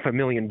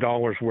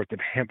 $500,000 worth of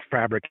hemp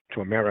fabric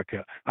to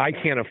America? I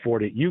can't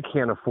afford it. You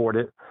can't afford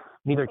it.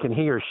 Neither can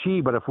he or she,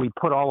 but if we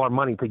put all our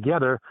money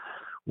together,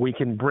 we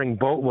can bring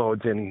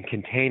boatloads in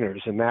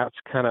containers. And that's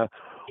kind of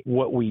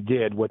what we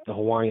did with the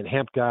Hawaiian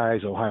hemp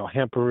guys, Ohio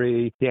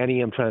Hempery, Danny,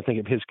 I'm trying to think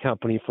of his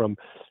company from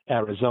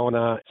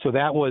Arizona. So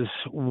that was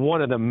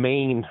one of the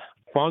main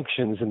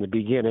functions in the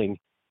beginning,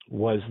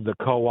 was the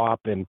co-op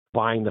and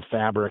buying the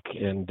fabric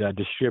and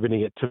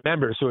distributing it to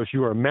members. So if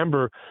you were a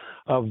member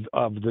of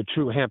the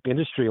True Hemp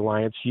Industry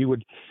Alliance, you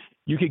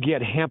could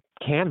get hemp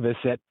canvas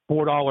at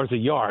 $4 a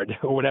yard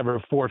or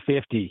whatever,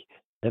 $4.50.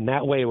 And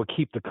that way it would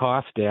keep the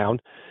cost down,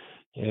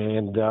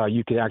 and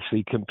you could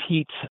actually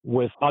compete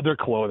with other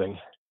clothing.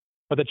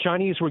 But the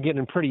Chinese were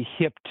getting pretty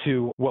hip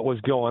to what was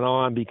going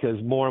on, because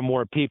more and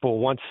more people,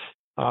 once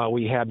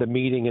we had the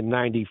meeting in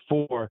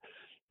 94,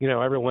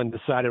 everyone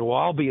decided, well,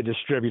 I'll be a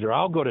distributor.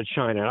 I'll go to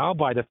China and I'll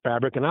buy the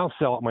fabric and I'll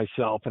sell it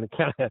myself. And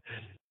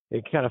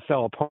it kind of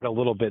fell apart a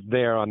little bit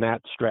there on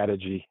that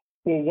strategy.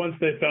 Well, once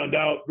they found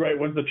out, right,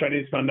 once the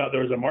Chinese found out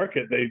there was a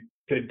market,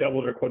 they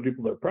doubled or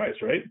quadrupled their price,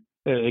 right?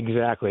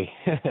 Exactly.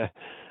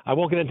 I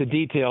won't get into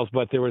details,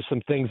 but there were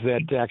some things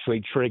that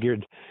actually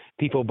triggered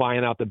people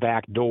buying out the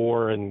back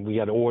door, and we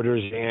had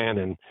orders in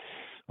and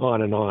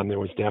on and on. There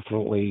was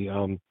definitely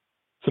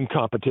some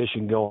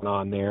competition going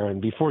on there. And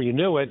before you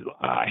knew it,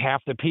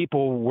 half the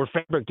people were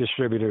fabric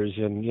distributors.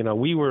 And,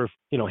 we were,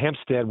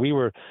 Hempstead, we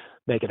were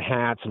making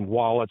hats and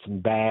wallets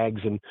and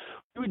bags. And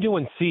we were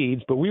doing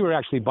seeds, but we were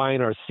actually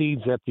buying our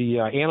seeds at the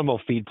animal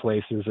feed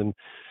places and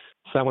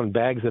selling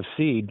bags of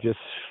seed just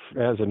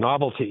as a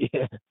novelty.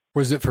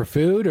 Was it for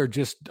food or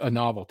just a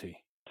novelty?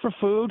 For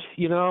food,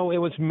 it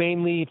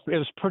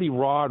was pretty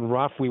raw and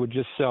rough. We would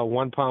just sell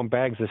 1 pound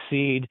bags of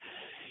seed.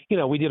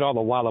 We did all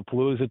the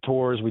Lollapalooza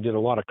tours. We did a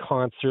lot of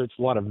concerts,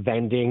 a lot of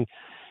vending.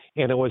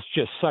 And it was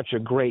just such a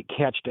great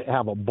catch to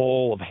have a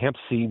bowl of hemp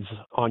seeds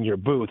on your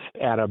booth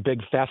at a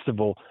big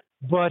festival.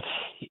 But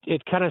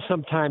it kind of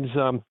sometimes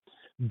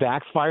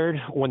backfired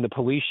when the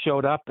police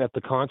showed up at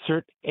the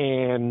concert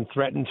and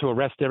threatened to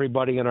arrest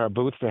everybody in our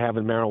booth for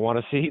having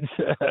marijuana seeds.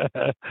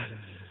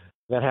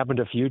 That happened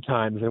a few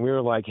times, and we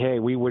were like, hey,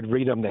 we would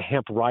read them the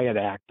Hemp Riot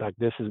Act. Like,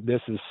 this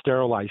is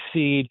sterilized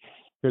seed.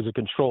 There's a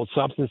Controlled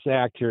Substance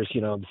Act. Here's,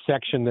 the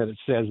section that it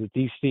says that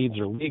these seeds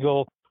are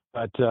legal.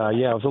 But,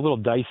 it was a little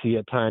dicey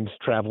at times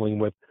traveling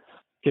with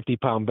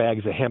 50-pound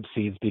bags of hemp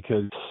seeds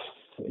because,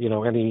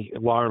 any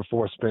law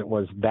enforcement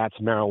that's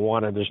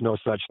marijuana. There's no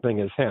such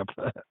thing as hemp.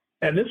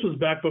 And this was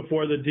back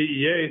before the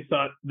DEA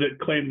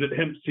claimed that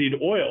hemp seed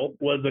oil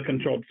was a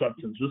controlled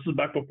substance. This is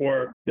back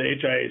before the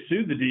HIA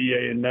sued the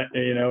DEA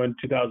in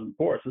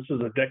 2004. So this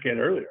is a decade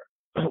earlier.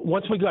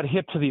 Once we got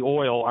hip to the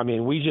oil,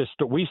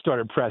 we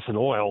started pressing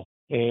oil,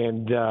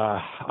 and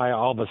I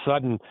all of a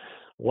sudden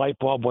light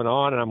bulb went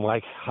on, and I'm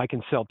like, I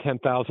can sell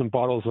 10,000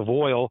 bottles of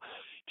oil,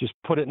 just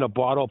put it in a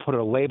bottle, put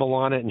a label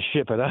on it, and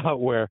ship it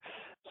out. Where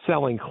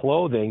selling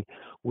clothing,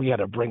 we had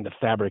to bring the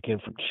fabric in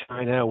from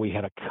China. We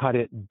had to cut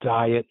it,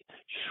 dye it,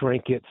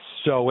 shrink it,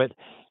 sew it,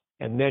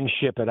 and then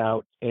ship it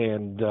out.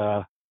 And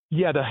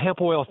the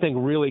hemp oil thing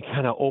really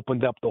kind of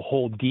opened up the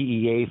whole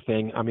DEA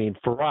thing.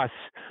 For us,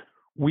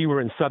 we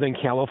were in Southern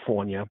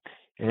California,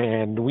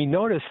 and we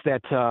noticed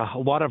that a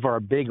lot of our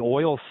big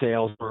oil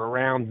sales were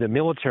around the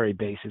military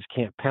bases,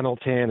 Camp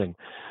Pendleton, and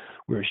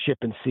we were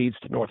shipping seeds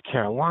to North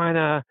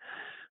Carolina.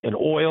 And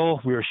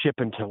oil, we were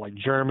shipping to like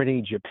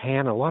Germany,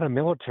 Japan, a lot of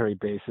military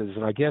bases.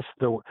 And I guess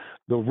the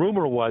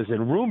rumor was,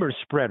 and rumors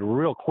spread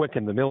real quick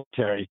in the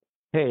military,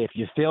 hey, if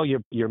you fail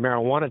your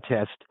marijuana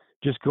test,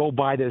 just go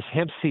buy this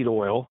hemp seed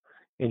oil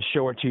and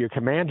show it to your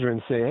commander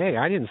and say, hey,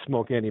 I didn't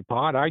smoke any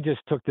pot. I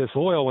just took this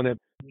oil and it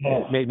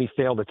made me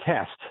fail the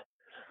test,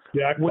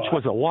 which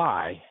was a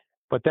lie.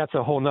 But that's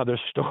a whole nother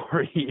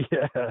story.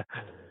 So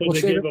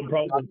they gave them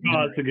probable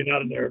cause to get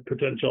out of their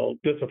potential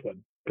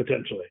discipline,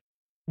 potentially.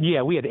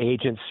 Yeah, we had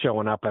agents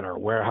showing up at our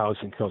warehouse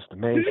in Costa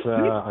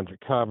Mesa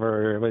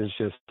undercover. It was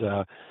just,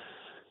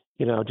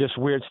 just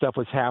weird stuff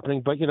was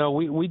happening. But,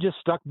 we just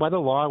stuck by the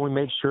law. We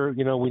made sure,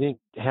 we didn't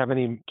have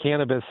any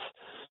cannabis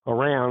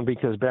around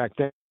because back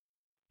then,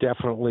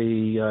 definitely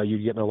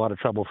you'd get in a lot of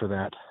trouble for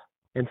that.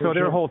 And so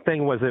their whole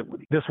thing was that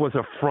this was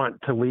a front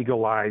to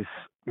legalize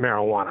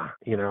marijuana.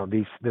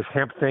 This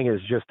hemp thing is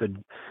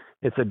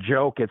it's a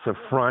joke. It's a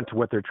front.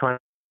 What they're trying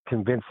to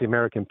convince the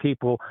American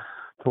people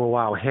to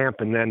allow hemp,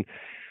 and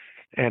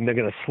they're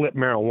going to slip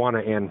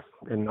marijuana in,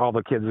 and all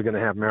the kids are going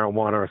to have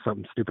marijuana or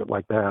something stupid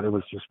like that. It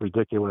was just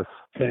ridiculous.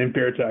 Same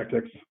fear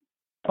tactics.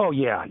 Oh,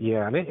 yeah.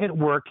 And it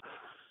worked.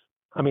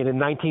 In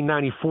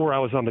 1994, I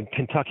was on the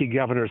Kentucky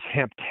governor's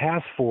hemp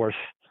task force,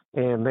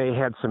 and they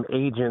had some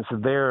agents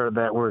there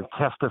that were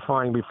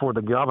testifying before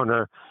the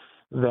governor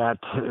that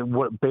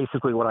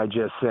basically what I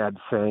just said,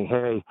 saying,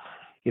 hey,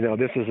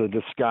 this is a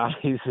disguise,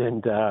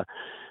 and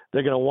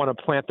they're going to want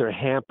to plant their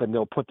hemp, and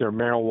they'll put their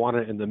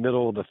marijuana in the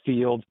middle of the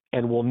field,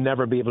 and we'll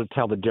never be able to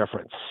tell the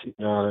difference. It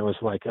was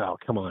like, oh,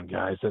 come on,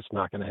 guys, that's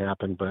not going to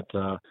happen. But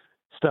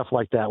stuff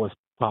like that was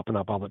popping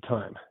up all the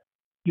time.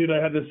 Dude,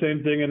 I had the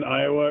same thing in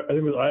Iowa. I think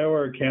it was Iowa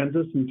or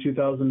Kansas in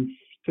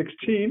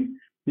 2016.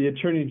 The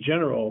attorney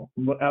general,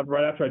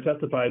 right after I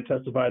testified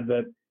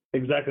that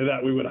exactly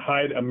that. We would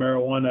hide a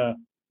marijuana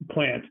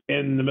plant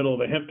in the middle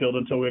of a hemp field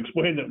until we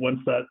explained that once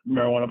that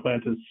marijuana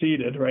plant is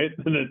seeded, right,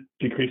 then it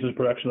decreases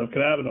production of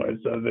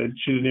cannabinoids. So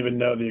she didn't even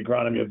know the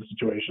agronomy of the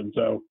situation.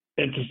 So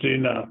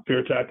interesting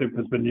fear tactic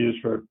that's been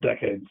used for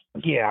decades.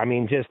 Yeah,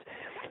 just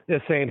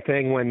the same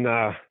thing when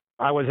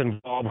I was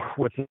involved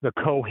with the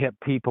co-hip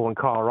people in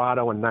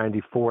Colorado in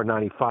 94,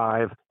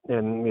 95,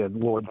 and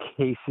Lord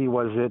Casey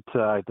was it,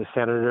 the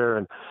senator,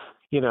 and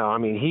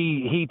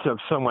he took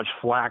so much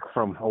flack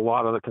from a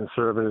lot of the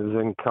conservatives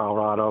in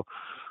Colorado.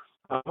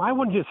 I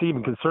wouldn't just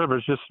even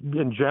conservatives, just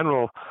in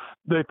general,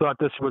 they thought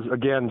this was,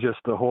 again, just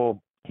the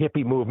whole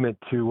hippie movement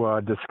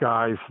to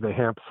disguise the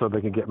hemp so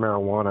they could get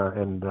marijuana.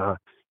 And,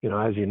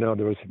 as you know,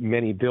 there was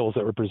many bills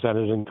that were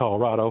presented in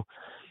Colorado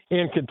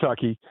and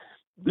Kentucky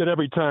that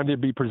every time they'd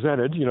be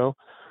presented,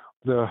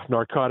 the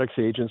narcotics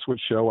agents would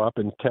show up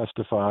and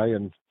testify,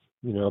 and,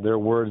 their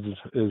word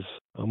is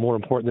more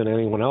important than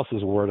anyone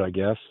else's word, I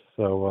guess.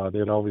 So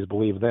they'd always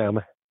believe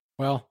them.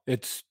 Well,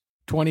 it's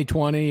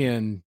 2020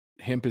 and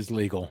hemp is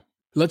legal.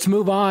 Let's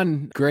move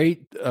on.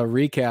 Great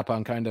recap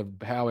on kind of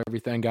how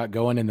everything got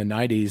going in the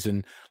 90s,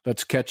 and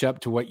let's catch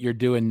up to what you're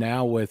doing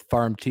now with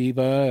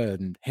Farmtiva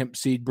and hemp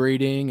seed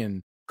breeding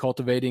and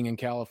cultivating in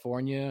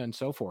California and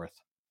so forth.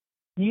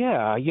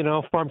 Yeah,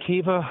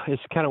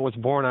 Farmtiva was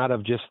born out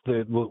of just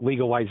the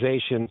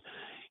legalization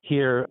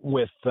here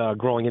with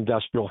growing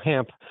industrial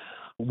hemp.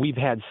 We've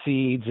had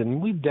seeds,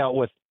 and we've dealt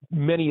with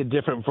many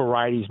different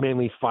varieties,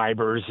 mainly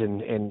fibers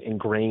and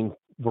grain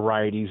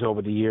varieties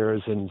over the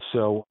years. And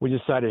so we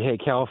decided, hey,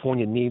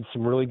 California needs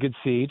some really good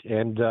seed.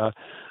 And a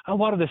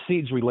lot of the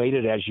seeds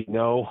related, as you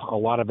know, a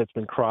lot of it's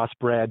been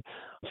crossbred.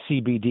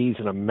 CBD is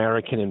an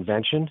American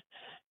invention.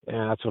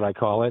 That's what I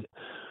call it.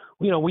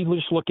 We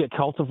just look at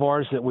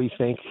cultivars that we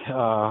think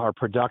are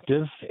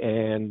productive,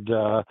 and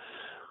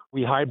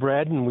we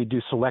hybrid and we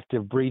do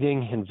selective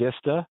breeding in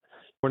Vista.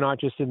 We're not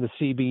just in the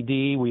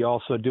CBD. We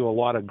also do a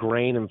lot of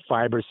grain and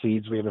fiber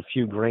seeds. We have a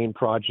few grain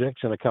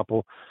projects and a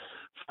couple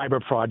fiber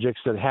projects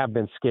that have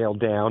been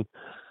scaled down.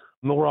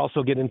 And we're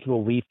also getting into the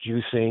leaf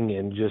juicing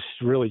and just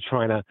really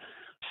trying to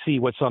see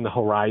what's on the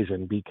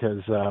horizon,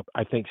 because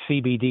I think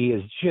CBD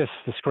is just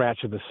the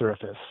scratch of the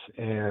surface.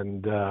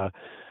 And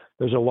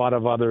there's a lot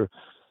of other,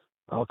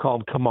 I'll call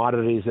them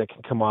commodities, that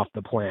can come off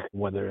the plant,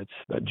 whether it's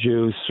the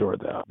juice or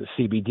the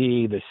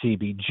CBD, the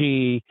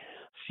CBG,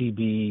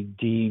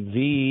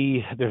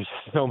 CBDV. There's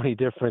so many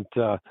different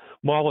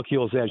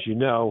molecules, as you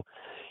know.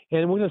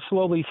 And we're going to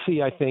slowly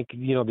see, I think,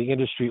 the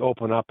industry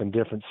open up in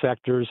different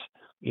sectors.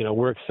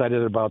 We're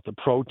excited about the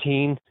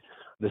protein,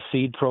 the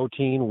seed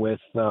protein, with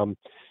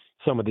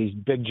some of these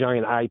big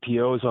giant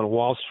IPOs on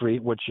Wall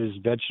Street, which is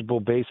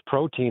vegetable-based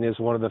protein is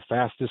one of the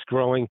fastest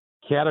growing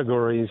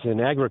categories in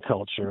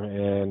agriculture.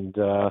 And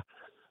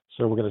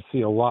so we're going to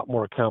see a lot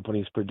more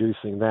companies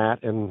producing that.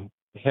 And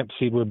hemp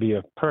seed would be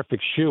a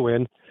perfect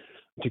shoe-in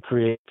to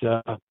create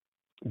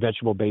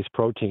vegetable-based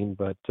protein.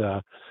 But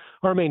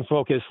our main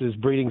focus is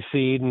breeding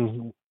seed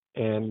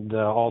and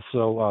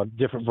also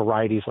different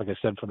varieties, like I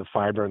said, for the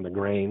fiber and the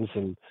grains,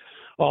 and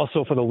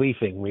also for the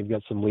leafing. We've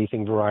got some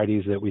leafing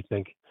varieties that we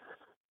think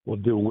will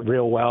do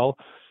real well,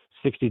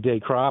 60-day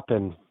crop,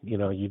 and,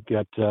 you've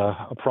got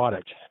a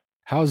product.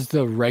 How's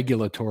the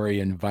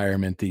regulatory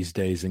environment these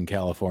days in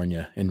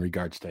California in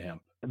regards to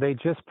hemp? They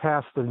just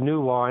passed a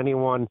new law.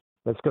 Anyone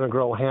that's going to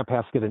grow hemp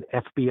has to get an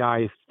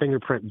FBI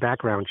fingerprint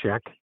background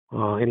check.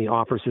 Any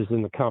officers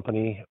in the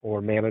company or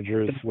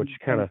managers, which is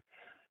kind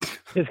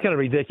of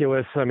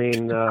ridiculous. I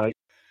mean,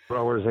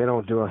 growers, they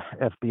don't do a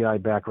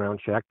FBI background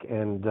check,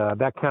 and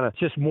that kind of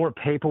just more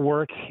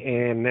paperwork.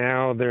 And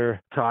now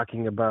they're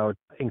talking about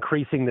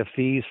increasing the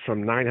fees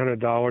from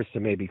 $900 to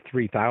maybe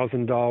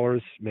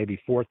 $3,000, maybe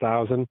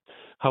 $4,000.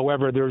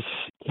 However,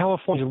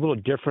 California's a little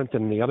different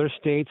than the other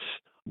states.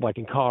 Like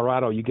in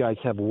Colorado, you guys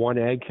have one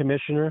ag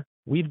commissioner.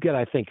 We've got,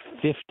 I think,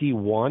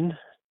 51.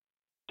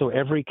 So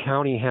every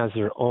county has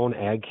their own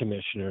ag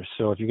commissioner.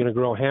 So if you're going to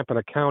grow hemp in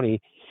a county,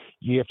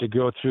 you have to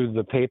go through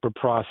the paper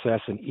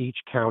process in each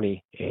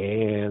county.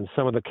 And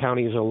some of the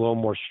counties are a little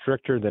more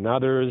stricter than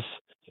others.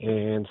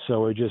 And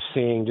so we're just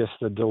seeing just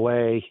a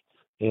delay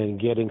in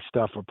getting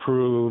stuff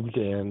approved.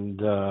 And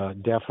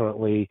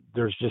definitely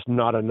there's just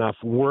not enough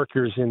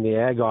workers in the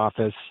ag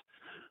office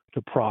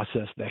to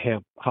process the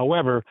hemp.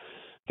 However,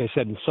 like I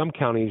said, in some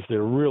counties,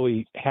 they're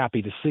really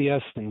happy to see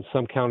us. In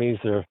some counties,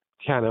 they're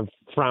kind of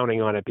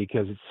frowning on it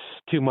because it's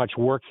too much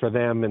work for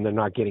them and they're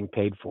not getting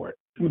paid for it.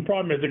 The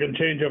problem is it can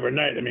change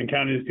overnight. I mean,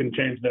 counties can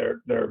change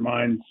their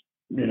minds,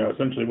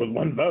 essentially with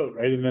one vote,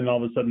 right? And then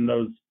all of a sudden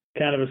those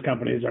cannabis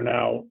companies are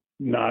now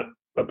not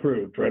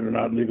approved, right? They're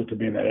not legal to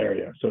be in that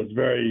area. So it's a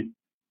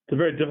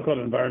very difficult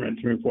environment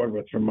to move forward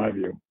with, from my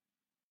view.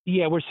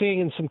 Yeah, we're seeing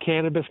in some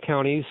cannabis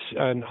counties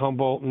in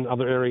Humboldt and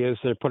other areas,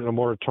 they're putting a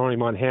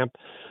moratorium on hemp.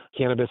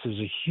 Cannabis is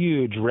a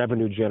huge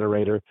revenue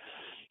generator,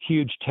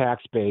 huge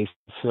tax base.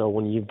 So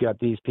when you've got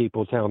these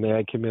people telling the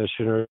ag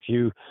commissioner, if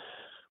you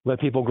let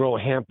people grow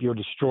hemp, you'll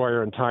destroy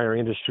our entire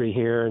industry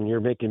here, and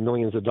you're making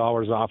millions of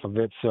dollars off of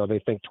it. So they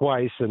think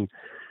twice. And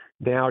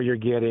now you're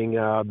getting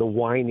the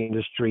wine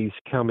industries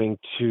coming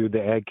to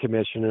the ag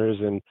commissioners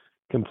and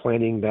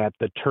complaining that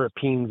the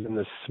terpenes and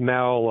the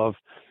smell of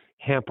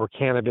hemp or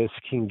cannabis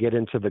can get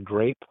into the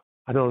grape.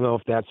 I don't know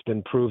if that's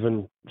been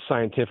proven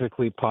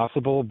scientifically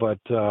possible, but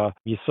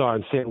you saw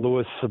in St.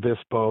 Louis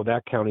Obispo,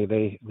 that county,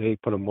 they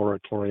put a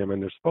moratorium,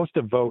 and they're supposed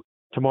to vote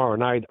tomorrow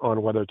night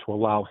on whether to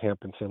allow hemp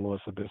in St. Louis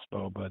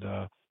Obispo. But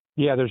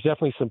yeah, there's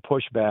definitely some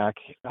pushback.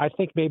 I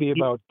think maybe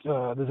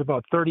there's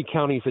about 30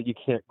 counties that you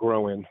can't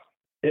grow in.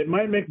 It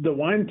might make the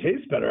wine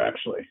taste better,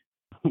 actually.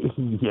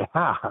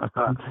 Yeah.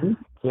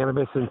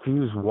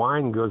 Cannabis-infused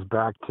wine goes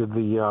back to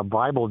the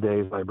Bible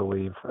days, I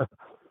believe.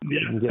 Yeah,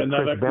 you can get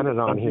Chris Bennett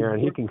on here,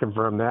 and he can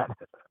confirm that.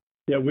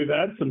 Yeah, we've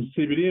had some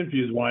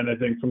CBD-infused wine, I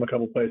think, from a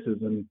couple places,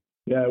 and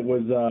yeah, it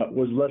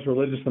was less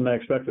religious than I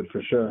expected,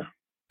 for sure.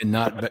 And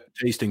not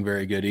tasting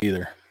very good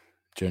either,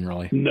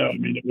 generally. No, I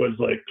mean, it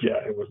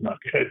was not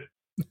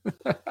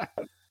good.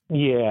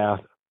 Yeah.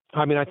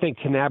 I mean, I think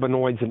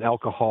cannabinoids and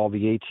alcohol,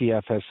 the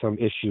ATF has some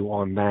issue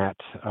on that.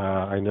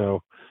 I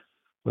know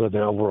whether they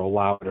were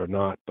allowed or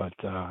not, but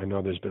I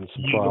know there's been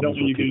some problems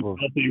with people.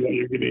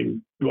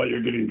 While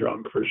you're getting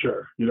drunk, for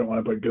sure. You don't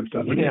want to put good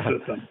stuff in your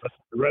system.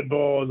 Red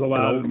Bull is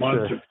allowed,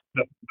 Monster,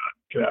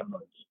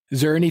 cannabinoids.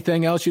 Is there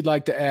anything else you'd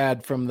like to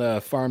add from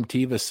the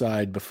Farmtiva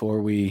side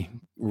before we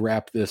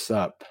wrap this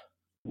up?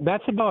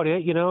 That's about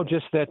it.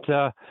 Just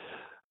that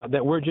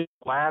that we're just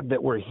glad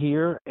that we're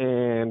here,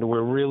 and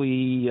we're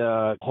really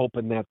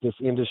hoping that this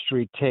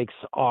industry takes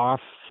off.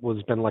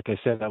 Was been, like I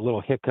said, a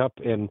little hiccup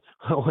in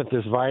with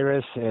this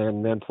virus,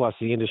 and then plus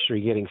the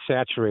industry getting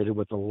saturated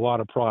with a lot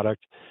of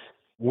product.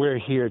 We're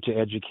here to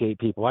educate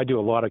people. I do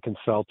a lot of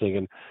consulting,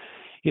 and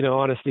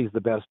honesty is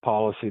the best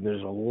policy.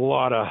 There's a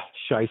lot of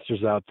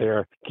shysters out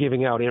there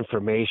giving out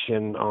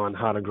information on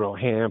how to grow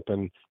hemp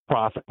and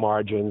profit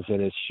margins,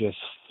 and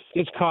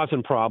it's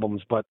causing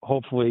problems, but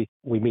hopefully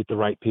we meet the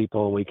right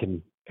people and we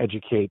can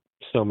educate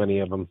so many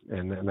of them,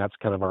 and that's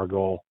kind of our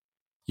goal.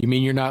 You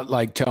mean you're not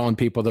like telling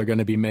people they're going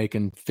to be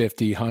making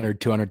 $50, $100,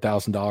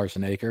 $200,000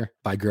 an acre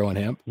by growing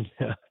hemp?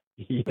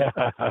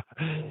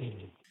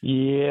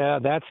 Yeah,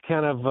 that's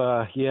kind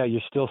of,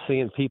 you're still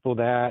seeing people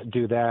that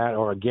do that,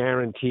 or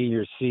guarantee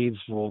your seeds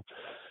will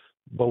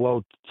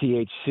below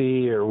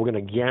THC, or we're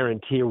going to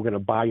guarantee we're going to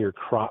buy your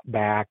crop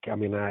back. I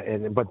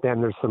mean, but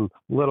then there's some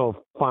little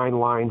fine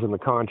lines in the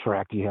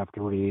contract you have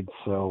to read.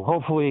 So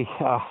hopefully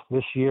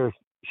this year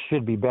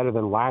should be better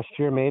than last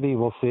year. Maybe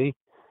we'll see.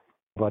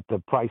 But the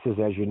prices,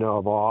 as you know,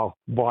 have all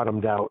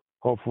bottomed out.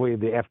 Hopefully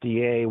the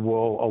FDA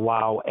will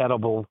allow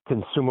edible,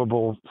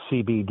 consumable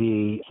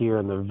CBD here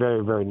in the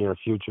very, very near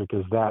future,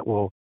 because that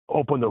will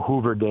open the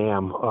Hoover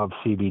Dam of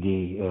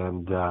CBD.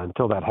 And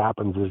until that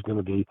happens, there's going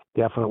to be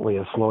definitely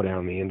a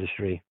slowdown in the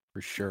industry.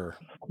 For sure.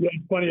 Yeah,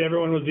 it's funny.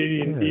 Everyone was has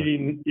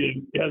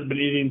been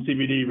eating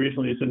CBD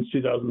recently since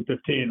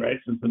 2015, right?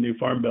 Since the new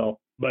Farm Bill.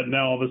 But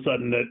now all of a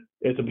sudden that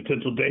it's a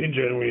potential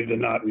danger, and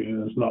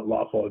it's not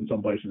lawful in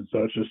some places.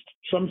 So it's just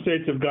some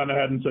states have gone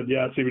ahead and said,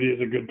 yeah, CBD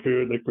is a good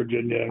food, like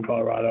Virginia and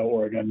Colorado,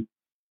 Oregon.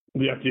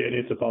 The FDA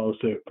needs to follow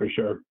suit for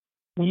sure.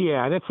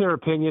 Yeah, that's their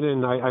opinion,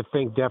 and I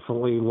think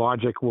definitely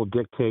logic will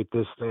dictate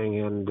this thing.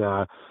 And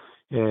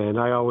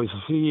I always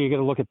see you're going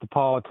to look at the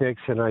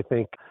politics, and I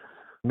think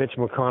Mitch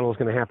McConnell's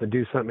going to have to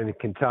do something in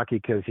Kentucky,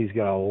 because he's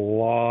got a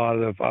lot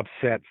of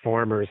upset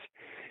farmers.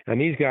 And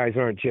these guys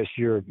aren't just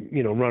your,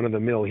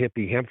 run-of-the-mill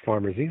hippie hemp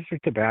farmers. These are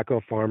tobacco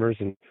farmers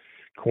and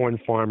corn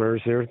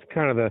farmers. They're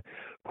kind of the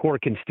core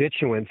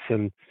constituents.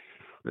 And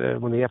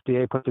when the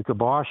FDA put the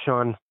kibosh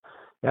on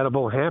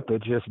edible hemp,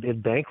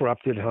 it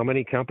bankrupted how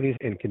many companies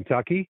in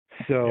Kentucky?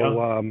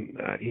 So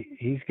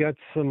he's got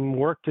some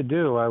work to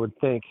do, I would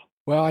think.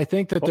 Well, I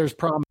think that there's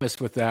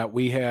promise with that.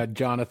 We had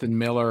Jonathan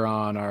Miller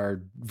on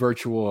our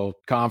virtual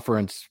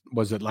conference.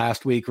 Was it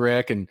last week,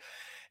 Rick?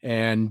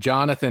 And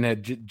Jonathan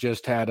had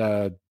just had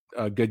a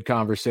good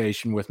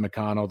conversation with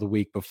McConnell the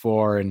week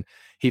before, and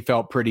he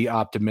felt pretty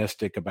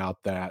optimistic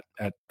about that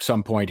at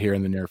some point here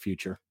in the near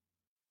future.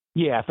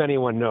 Yeah, if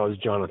anyone knows,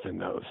 Jonathan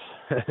knows.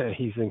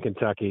 He's in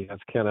Kentucky.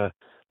 That's kind of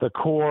the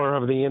core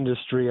of the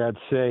industry, I'd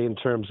say, in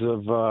terms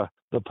of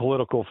the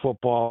political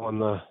football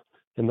and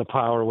the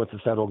power with the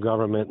federal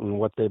government and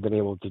what they've been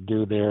able to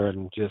do there.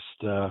 And just,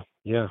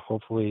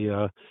 hopefully.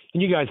 And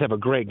you guys have a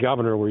great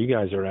governor where you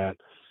guys are at.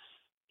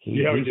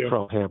 He's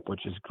pro-hemp,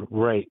 which is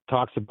great.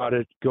 Talks about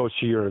it, goes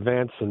to your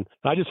events. And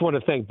I just want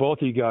to thank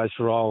both of you guys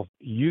for all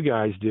you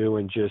guys do,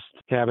 and just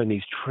having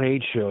these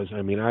trade shows.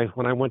 I mean,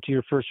 when I went to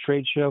your first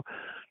trade show,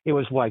 it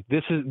was like,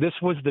 this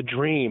was the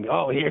dream.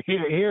 Oh, here's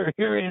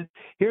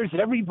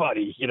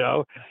everybody,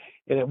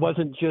 and it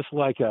wasn't just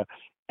like a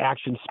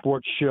action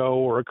sports show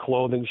or a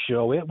clothing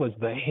show. It was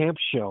the hemp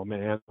show,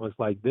 man. It was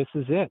like, this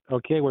is it.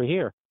 Okay, we're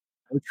here.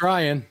 We're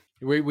trying.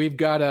 We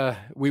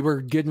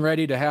were getting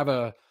ready to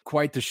have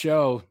quite the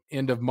show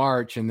end of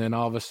March, and then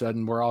all of a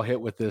sudden we're all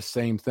hit with this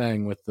same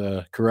thing with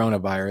the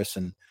coronavirus,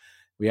 and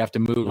we have to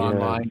move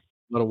online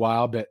a little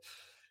while, but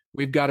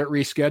we've got it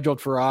rescheduled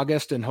for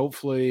August, and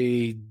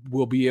hopefully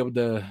we'll be able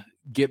to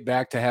get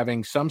back to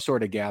having some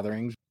sort of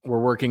gatherings. We're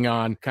working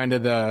on kind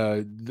of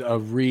a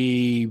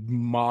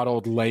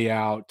remodeled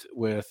layout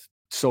with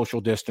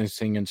social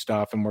distancing and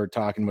stuff, and we're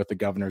talking with the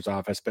governor's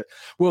office, but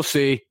we'll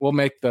see. We'll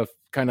make the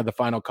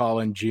final call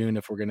in June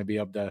if we're going to be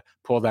able to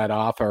pull that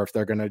off, or if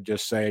they're going to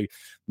just say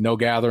no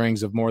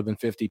gatherings of more than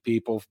 50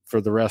 people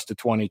for the rest of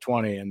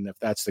 2020. And if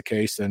that's the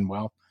case, then,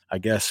 well, I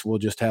guess we'll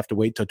just have to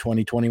wait till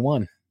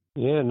 2021.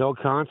 Yeah, no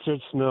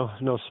concerts,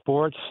 no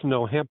sports,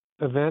 no hemp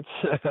events.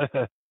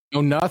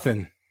 No,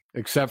 nothing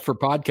except for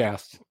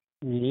podcasts.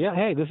 Yeah,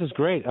 hey, this is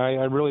great.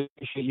 I really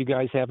appreciate you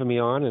guys having me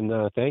on,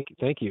 and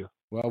thank you.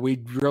 Well,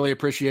 we really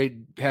appreciate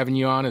having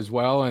you on as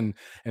well. And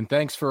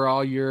thanks for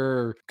all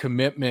your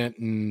commitment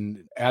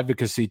and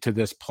advocacy to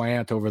this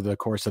plant over the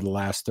course of the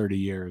last 30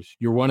 years.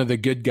 You're one of the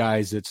good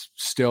guys that's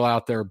still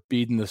out there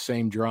beating the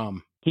same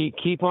drum.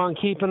 Keep on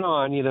keeping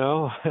on,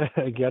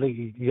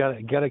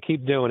 gotta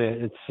keep doing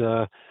it.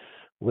 It's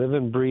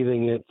living,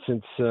 breathing it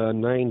since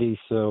 90.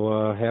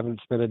 So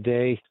haven't spent a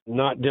day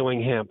not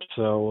doing hemp.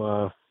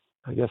 So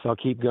I guess I'll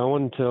keep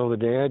going until the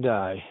day I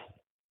die.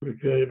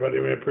 Okay,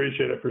 buddy, we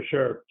appreciate it for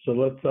sure. So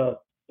let's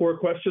 4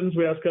 questions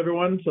we ask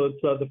everyone. So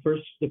it's the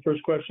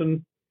first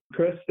question,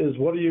 Chris, is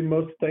what are you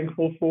most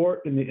thankful for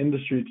in the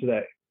industry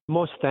today?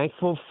 Most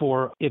thankful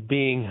for it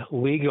being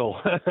legal.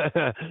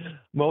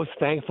 Most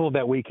thankful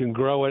that we can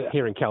grow it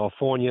here in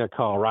California,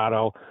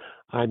 Colorado.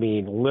 I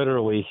mean,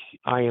 literally,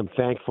 I am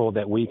thankful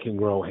that we can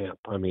grow hemp.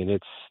 I mean,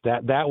 it's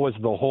that was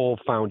the whole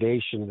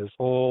foundation, this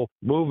whole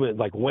movement.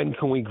 Like, when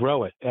can we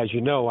grow it? As you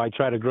know, I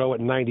tried to grow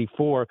it in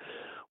 '94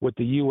 with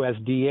the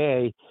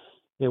USDA,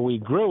 and we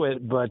grew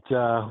it, but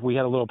we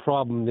had a little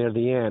problem near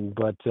the end.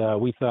 But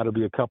we thought it'd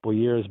be a couple of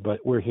years, but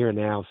we're here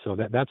now, so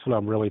that's what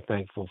I'm really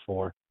thankful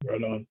for.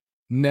 Right on.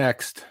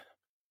 Next,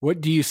 what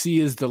do you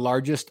see as the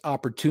largest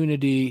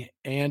opportunity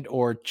and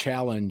or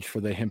challenge for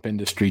the hemp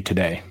industry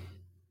today?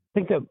 I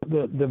think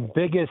the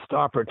biggest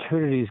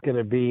opportunity is going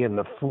to be in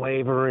the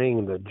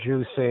flavoring, the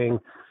juicing,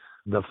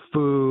 the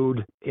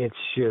food. It's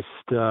just,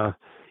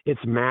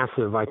 it's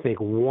massive. I think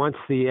once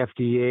the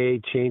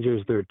FDA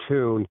changes their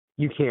tune,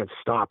 you can't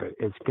stop it.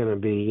 It's going to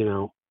be,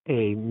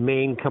 a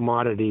main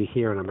commodity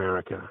here in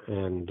America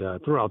and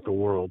throughout the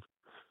world.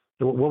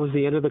 What was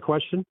the end of the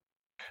question?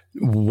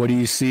 What do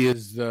you see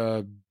as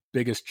the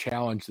biggest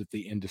challenge that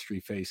the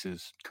industry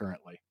faces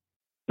currently?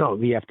 No,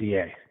 the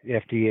FDA. The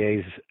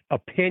FDA's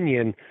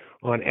opinion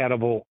on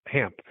edible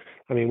hemp.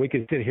 I mean, we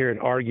could sit here and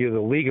argue the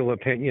legal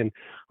opinion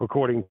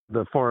according to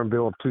the Farm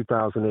Bill of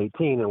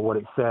 2018 and what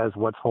it says,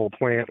 what's whole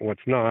plant, what's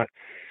not.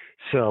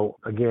 So,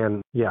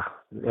 again, yeah,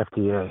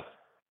 FDA.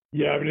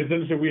 Yeah, I mean, it's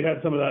interesting. We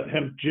had some of that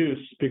hemp juice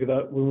because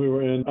that when we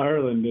were in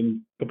Ireland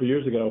a couple of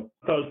years ago.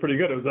 I thought it was pretty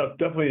good. That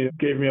definitely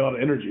gave me a lot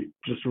of energy.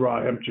 Just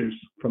raw hemp juice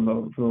from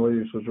the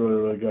leaves was really,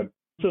 really good.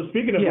 So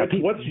speaking of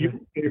which, what's your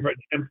favorite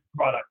hemp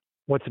product?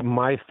 What's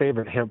my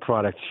favorite hemp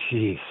product?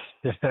 Jeez,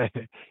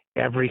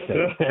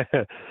 everything.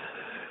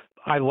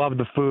 I love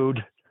the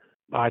food.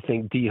 I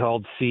think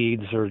dehulled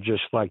seeds are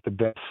just like the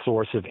best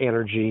source of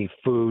energy,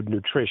 food,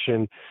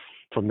 nutrition.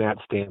 From that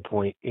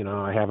standpoint,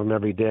 I have them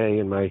every day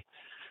in my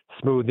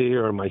smoothie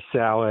or my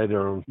salad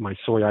or my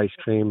soy ice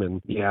cream.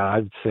 And yeah,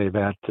 I'd say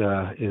that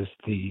is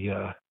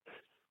the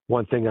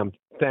one thing I'm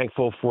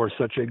thankful for,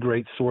 such a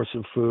great source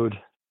of food.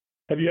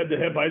 Have you had the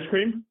hemp ice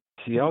cream?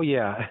 Oh,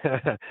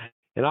 yeah.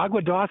 And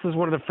Agua Dos is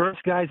one of the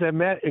first guys I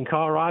met in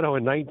Colorado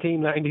in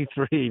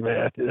 1993,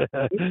 man.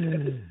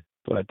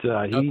 But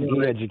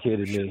he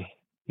educated me.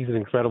 He's an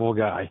incredible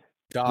guy.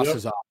 Dos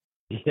is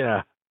awesome.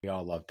 Yeah. We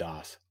all love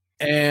Dos.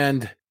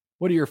 And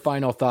what are your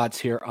final thoughts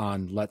here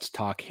on Let's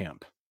Talk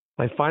Hemp?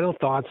 My final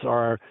thoughts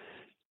are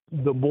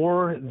the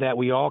more that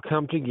we all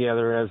come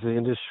together as an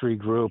industry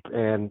group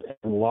and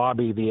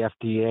lobby the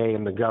FDA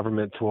and the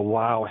government to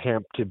allow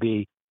hemp to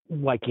be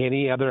like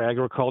any other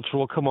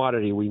agricultural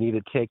commodity, we need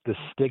to take the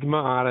stigma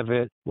out of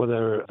it,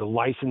 whether the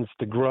license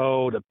to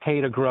grow, to pay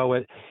to grow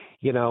it.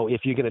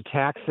 If you're going to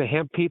tax the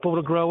hemp people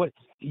to grow it,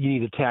 you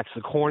need to tax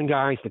the corn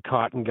guys, the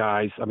cotton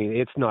guys. I mean,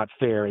 it's not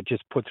fair. It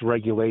just puts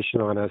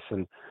regulation on us.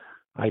 And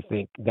I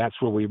think that's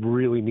where we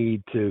really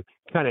need to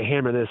kind of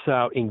hammer this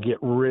out and get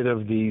rid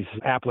of these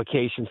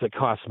applications that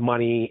cost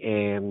money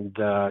and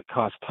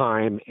cost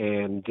time.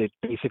 And it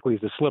basically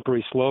is a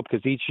slippery slope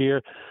because each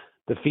year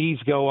the fees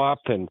go up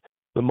and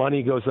the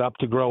money goes up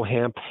to grow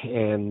hemp,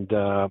 and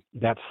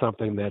that's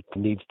something that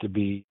needs to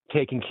be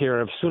taken care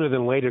of sooner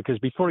than later, because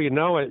before you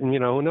know it, and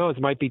who knows,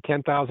 it might be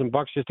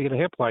 $10,000 just to get a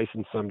hemp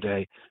license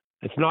someday.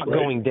 It's not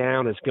going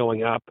down, it's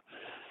going up.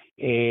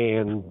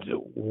 And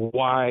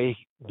why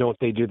don't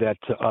they do that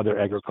to other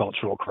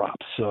agricultural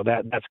crops? So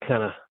that's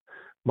kind of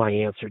my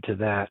answer to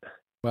that.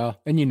 Well,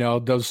 and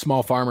those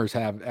small farmers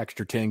have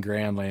extra 10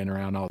 grand laying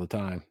around all the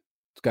time.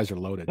 Those guys are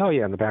loaded. Oh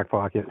yeah, in the back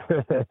pocket.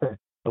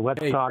 So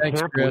let's talk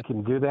hemp. We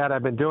can do that.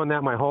 I've been doing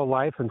that my whole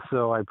life, and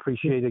so I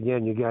appreciate,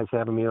 again, you guys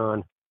having me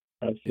on.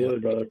 Absolutely,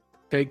 brother.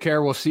 Take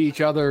care. We'll see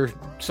each other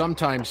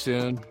sometime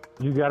soon.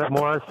 You got it,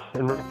 Morris.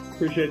 And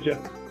appreciate you.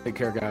 Take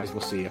care, guys.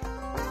 We'll see you.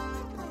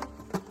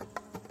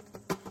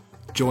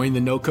 Join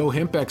the NOCO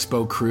Hemp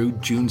Expo crew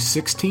June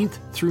 16th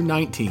through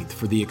 19th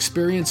for the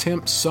Experience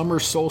Hemp Summer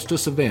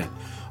Solstice event,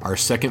 our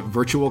second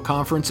virtual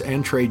conference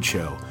and trade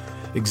show.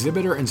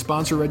 Exhibitor and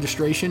sponsor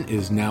registration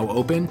is now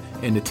open,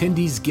 and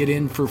attendees get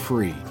in for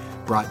free.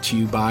 Brought to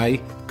you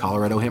by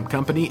Colorado Hemp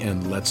Company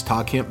and Let's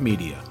Talk Hemp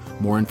Media.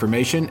 More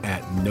information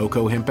at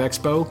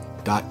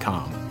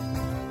nocohempexpo.com.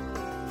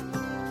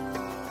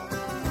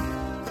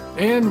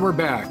 And we're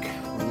back,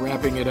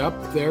 wrapping it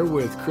up there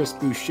with Chris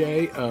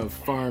Boucher of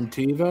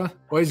Farmtiva.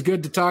 Always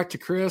good to talk to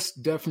Chris.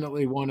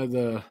 Definitely one of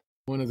the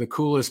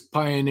coolest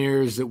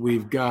pioneers that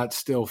we've got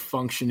still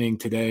functioning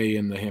today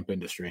in the hemp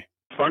industry.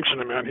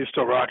 Functioning, man. He's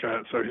still rocking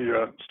it. So he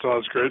still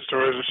has great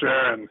stories to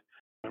share. And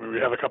we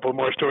have a couple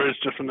more stories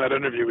just from that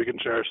interview we can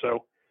share.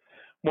 So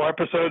more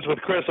episodes with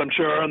Chris, I'm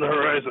sure, are on the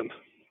horizon.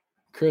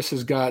 Chris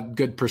has got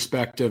good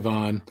perspective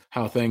on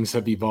how things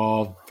have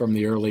evolved from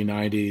the early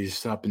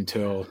 90s up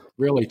until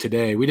really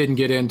today. We didn't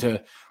get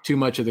into too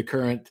much of the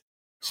current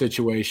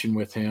situation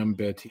with him,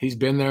 but he's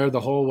been there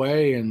the whole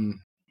way. And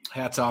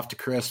hats off to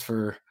Chris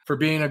for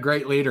being a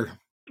great leader.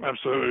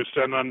 Absolutely.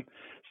 Standing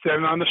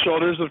on the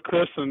shoulders of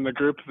Chris and the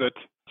group that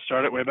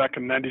started way back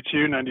in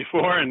 92,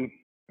 94 and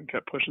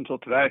kept pushing until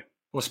today.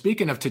 Well,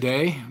 speaking of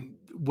today,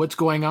 what's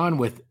going on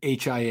with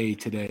HIA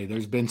today?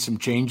 There's been some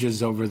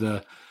changes over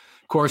the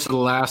course of the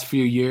last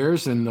few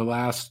years and the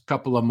last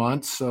couple of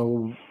months.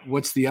 So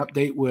what's the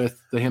update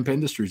with the Hemp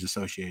Industries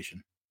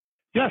Association?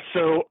 Yeah,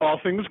 so all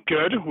things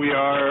good. We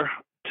are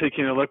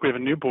taking a look. We have a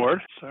new board,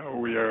 so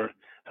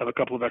have a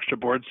couple of extra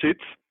board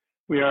seats.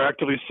 We are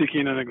actively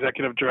seeking an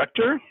executive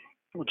director,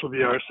 which will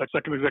be our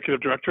second executive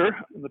director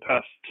in the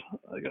past,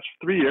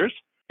 3 years,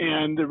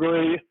 and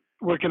really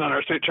working on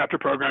our state chapter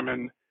program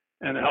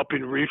and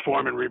helping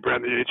reform and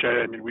rebrand the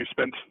HIA. I mean, we've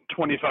spent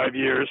 25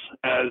 years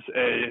as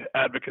a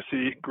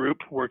advocacy group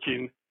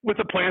working with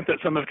a plant that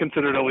some have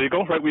considered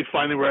illegal, right? We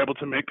finally were able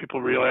to make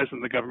people realize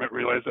and the government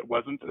realize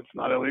it's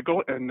not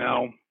illegal. And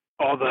now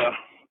all the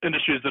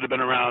industries that have been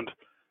around,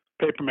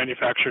 paper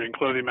manufacturing,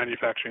 clothing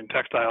manufacturing,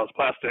 textiles,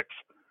 plastics,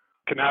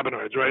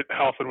 cannabinoids, right?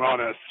 Health and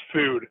wellness,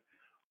 food,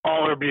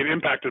 all are being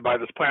impacted by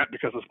this plant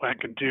because this plant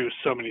can do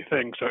so many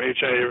things. So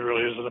HIA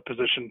really is in a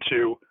position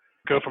to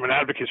go from an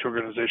advocacy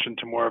organization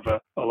to more of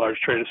a large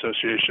trade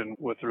association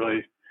with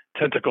really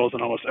tentacles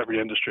in almost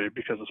every industry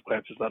because this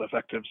plant is that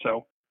effective.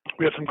 So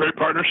we have some great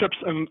partnerships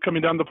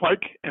coming down the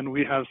pike, and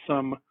we have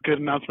some good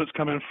announcements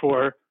coming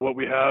for what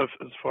we have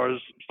as far as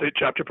state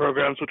chapter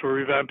programs, which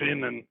we're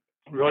revamping, and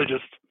really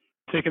just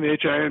taking the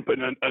HIA and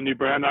putting a new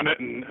brand on it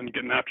and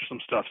getting after some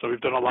stuff. So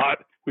we've done a lot.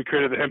 We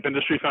created the Hemp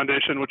Industry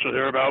Foundation, which you'll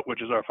hear about,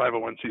 which is our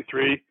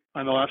 501c3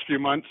 in the last few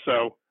months.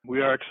 So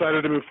we are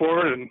excited to move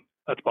forward, and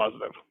that's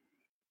positive.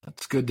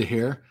 That's good to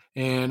hear.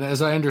 And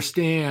as I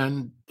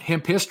understand,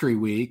 Hemp History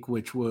Week,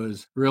 which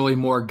was really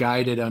more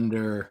guided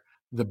under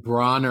the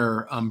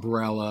Bronner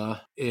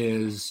umbrella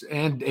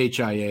and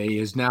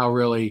HIA is now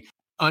really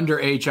under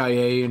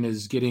HIA and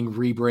is getting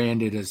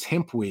rebranded as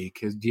Hemp Week.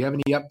 Do you have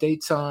any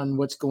updates on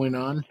what's going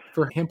on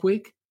for Hemp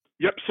Week?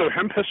 Yep. So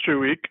Hemp History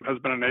Week has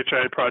been an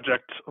HIA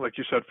project, like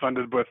you said,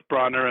 funded with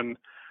Bronner and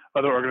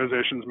other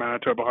organizations,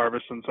 Manitoba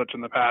Harvest and such in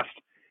the past.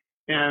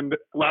 And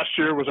last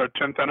year was our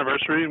 10th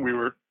anniversary, and we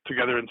were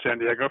together in San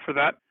Diego for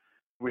that.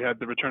 We had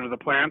the Return of the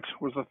Plant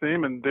was the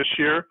theme, and this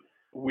year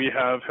we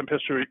have Hemp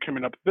History Week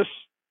coming up. This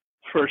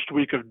first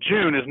week of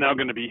June is now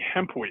going to be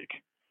Hemp Week.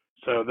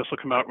 So this will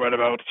come out right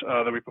about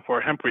the week before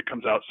Hemp Week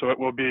comes out. So it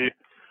will be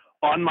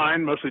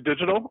online, mostly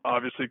digital.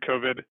 Obviously,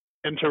 COVID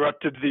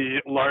interrupted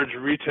the large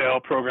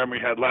retail program we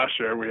had last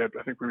year.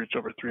 I think we reached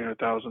over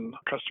 300,000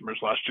 customers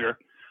last year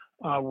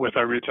with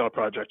our retail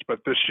project. But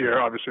this year,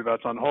 obviously,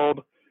 that's on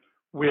hold.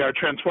 We are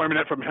transforming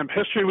it from Hemp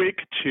History Week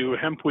to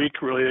Hemp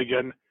Week, really,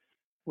 again,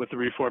 with the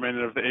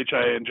reforming of the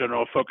HIA in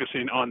general,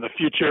 focusing on the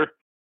future.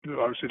 We've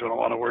obviously done a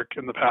lot of work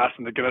in the past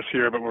and to get us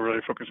here, but we're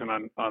really focusing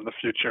on the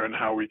future and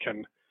how we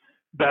can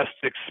best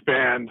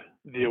expand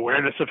the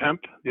awareness of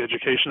hemp, the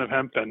education of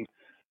hemp, and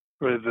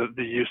really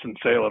the use and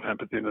sale of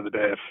hemp at the end of the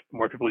day. If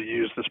more people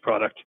use this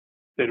product,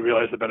 they'd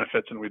realize the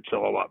benefits and we'd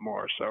sell a lot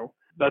more. So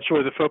that's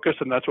really the focus,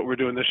 and that's what we're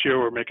doing this year.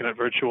 We're making it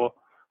virtual.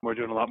 We're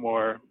doing a lot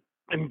more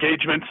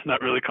engagement,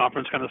 not really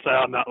conference kind of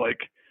style, not like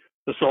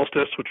the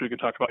solstice, which we can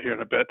talk about here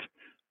in a bit,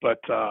 but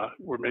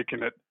we're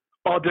making it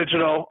all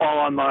digital, all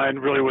online,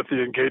 really with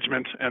the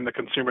engagement and the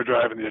consumer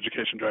drive and the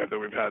education drive that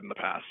we've had in the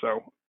past.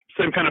 So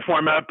same kind of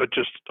format, but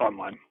just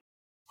online.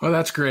 Well,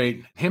 that's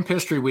great. Hemp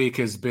History Week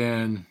has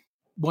been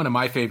one of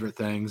my favorite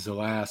things the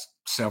last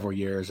several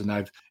years, and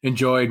I've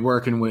enjoyed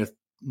working with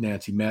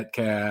Nancy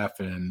Metcalf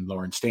and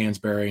Lauren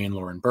Stansberry and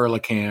Lauren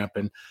Burlekamp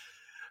and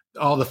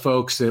all the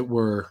folks that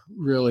were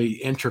really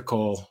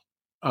integral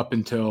up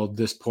until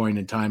this point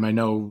in time. I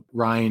know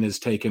Ryan has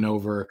taken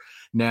over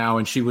now,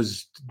 and she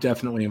was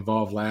definitely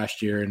involved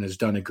last year and has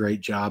done a great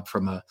job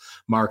from a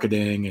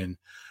marketing and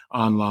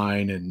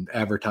online and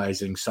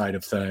advertising side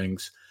of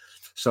things.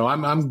 So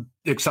I'm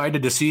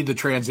excited to see the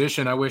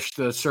transition. I wish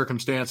the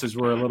circumstances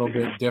were a little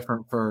bit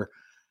different for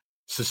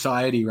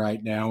society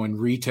right now and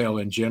retail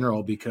in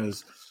general,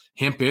 because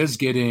hemp is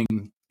getting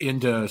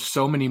into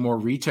so many more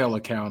retail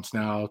accounts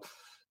now,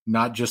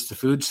 not just the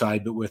food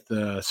side, but with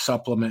the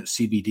supplement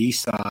CBD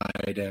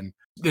side. And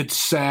it's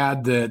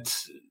sad that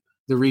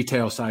the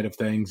retail side of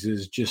things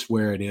is just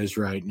where it is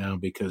right now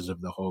because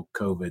of the whole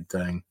COVID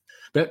thing.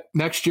 But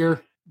next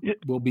year,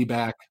 we'll be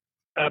back.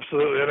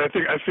 Absolutely. And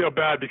I feel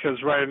bad because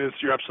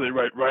you're absolutely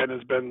right. Ryan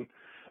has been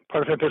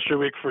part of Hemp History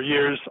Week for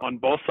years on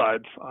both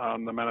sides,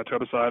 on the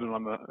Manitoba side and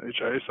on the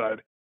HIA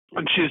side.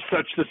 And she's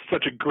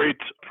such a great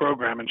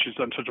program, and she's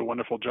done such a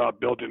wonderful job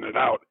building it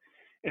out.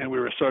 And we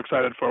were so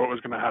excited for what was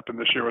going to happen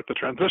this year with the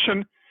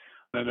transition.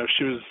 I know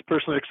she was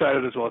personally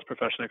excited as well as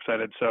professionally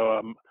excited.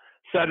 So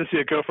sad to see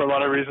it go for a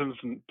lot of reasons.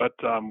 But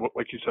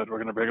like you said, we're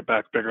going to bring it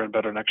back bigger and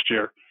better next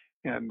year.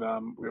 And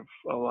we have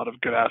a lot of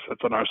good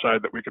assets on our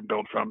side that we can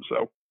build from.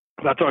 So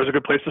that's always a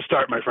good place to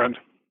start, my friend.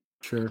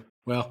 Sure.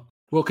 Well,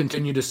 we'll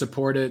continue to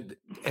support it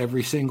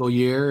every single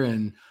year.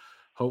 And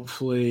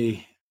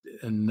hopefully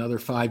in another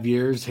 5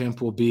 years,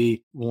 hemp will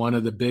be one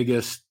of the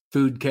biggest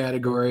food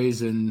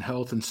categories and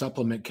health and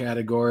supplement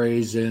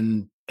categories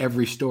in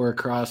every store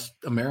across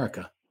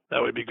America.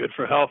 That would be good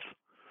for health.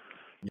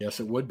 Yes,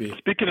 it would be.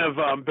 Speaking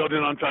of building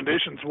on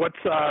foundations, what's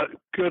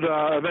good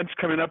events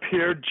coming up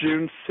here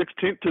June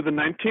 16th through the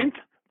 19th?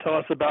 Tell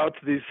us about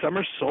the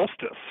summer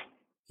solstice.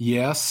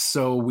 Yes,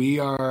 so we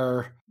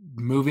are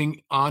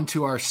moving on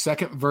to our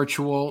second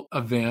virtual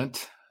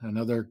event,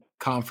 another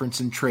conference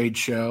and trade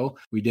show.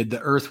 We did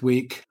the Earth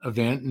Week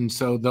event. And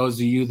so those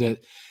of you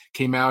that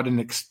came out and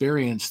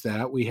experienced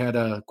that, we had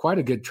quite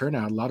a good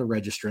turnout, a lot of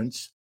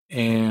registrants.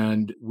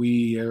 And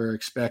we are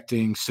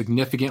expecting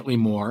significantly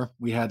more.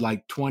 We had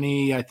like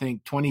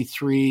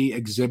 23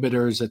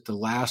 exhibitors at the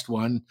last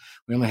one.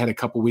 We only had a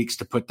couple weeks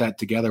to put that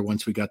together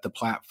once we got the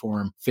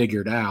platform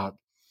figured out.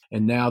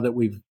 And now that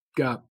we've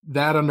got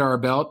that under our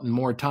belt and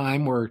more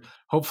time, we're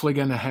hopefully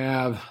going to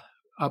have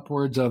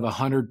upwards of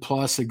 100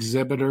 plus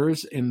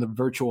exhibitors in the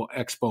virtual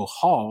expo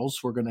halls.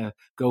 We're going to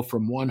go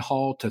from one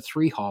hall to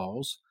 3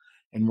 halls.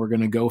 And we're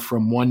going to go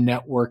from 1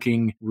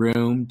 networking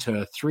room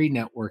to 3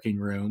 networking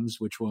rooms,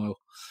 which will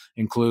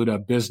include a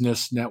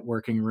business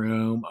networking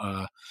room,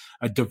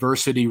 a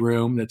diversity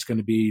room that's going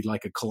to be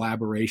like a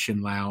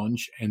collaboration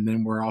lounge. And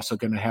then we're also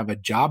going to have a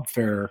job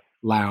fair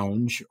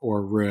lounge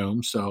or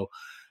room. So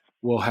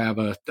we'll have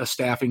a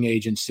staffing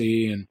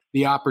agency and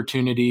the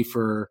opportunity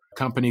for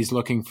companies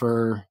looking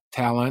for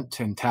talent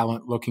and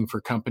talent looking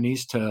for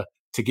companies to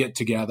get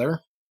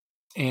together.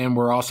 And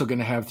we're also going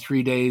to have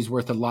 3 days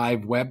worth of live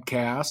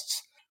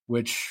webcasts,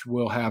 which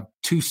will have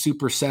 2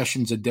 super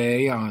sessions a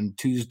day on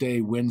Tuesday,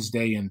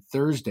 Wednesday, and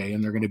Thursday.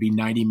 And they're going to be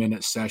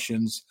 90-minute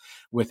sessions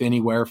with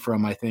anywhere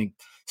from, I think,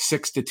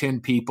 6 to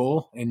 10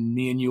 people. And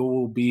me and you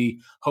will be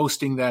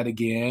hosting that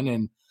again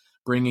and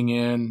bringing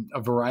in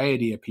a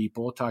variety of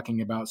people,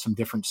 talking about some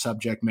different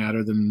subject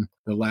matter than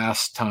the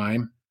last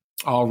time,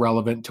 all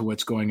relevant to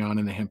what's going on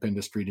in the hemp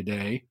industry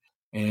today.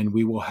 And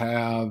we will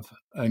have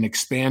an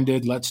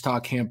expanded Let's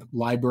Talk Hemp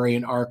library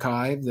and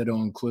archive that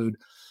will include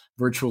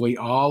virtually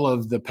all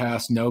of the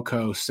past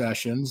NOCO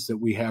sessions that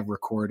we have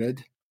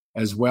recorded,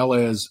 as well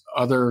as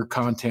other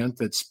content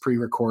that's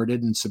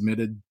pre-recorded and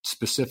submitted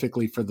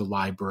specifically for the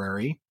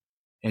library.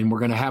 And we're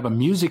going to have a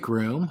music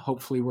room.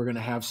 Hopefully, we're going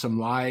to have some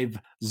live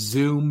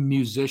Zoom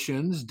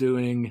musicians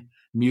doing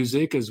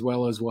music, as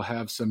well as we'll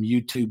have some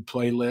YouTube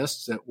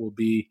playlists that will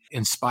be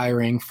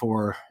inspiring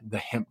for the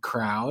hemp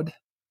crowd.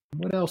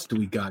 What else do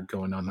we got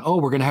going on? Oh,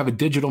 we're going to have a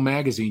digital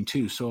magazine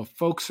too. So if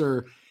folks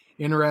are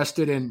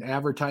interested in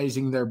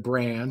advertising their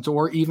brands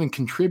or even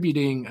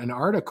contributing an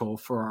article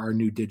for our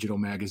new digital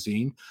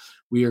magazine,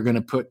 we are going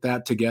to put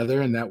that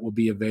together, and that will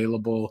be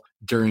available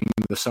during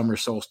the summer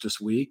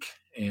solstice week.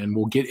 And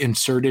we'll get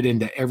inserted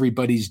into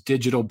everybody's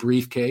digital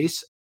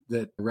briefcase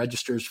that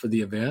registers for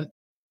the event.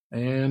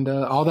 And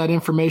all that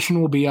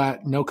information will be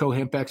at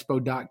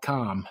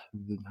nocohempexpo.com.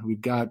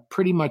 We've got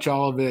pretty much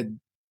all of it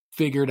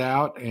figured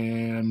out,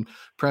 and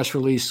press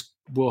release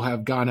will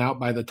have gone out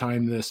by the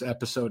time this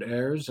episode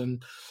airs.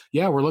 And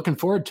yeah, we're looking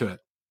forward to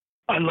it.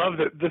 I love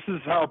that this is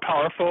how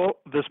powerful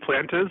this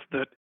plant is,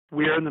 that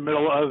we are in the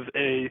middle of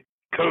a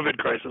COVID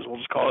crisis, we'll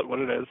just call it what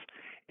it is,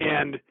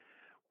 and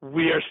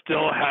we are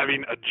still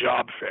having a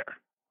job fair.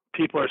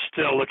 People are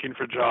still looking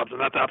for jobs, and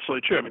that's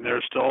absolutely true. I mean, there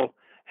are still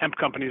hemp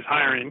companies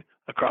hiring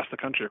across the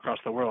country, across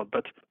the world,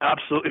 but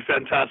absolutely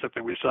fantastic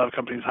that we still have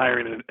companies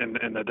hiring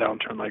in a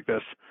downturn like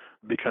this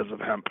because of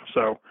hemp.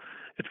 So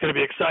it's going to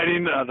be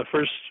exciting. The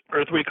first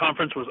Earth Week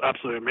conference was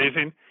absolutely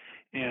amazing,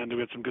 and we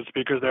had some good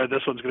speakers there.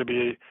 This one's going to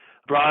be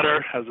broader,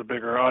 has a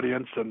bigger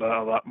audience, and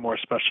a lot more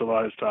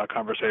specialized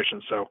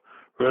conversations. So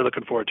really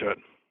looking forward to it.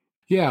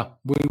 Yeah,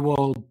 we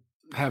will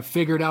have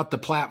figured out the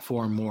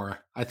platform more.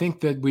 I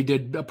think that we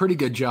did a pretty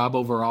good job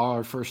overall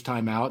our first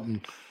time out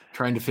and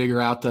trying to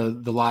figure out the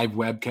live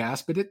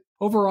webcast. But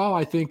overall,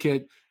 I think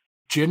it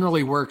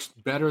generally works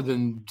better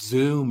than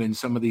Zoom and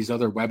some of these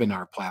other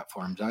webinar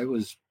platforms. I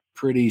was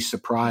pretty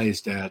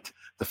surprised at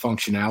the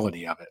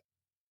functionality of it.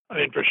 I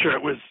mean, for sure,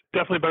 it was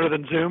definitely better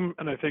than Zoom,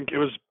 and I think it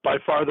was by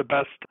far the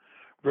best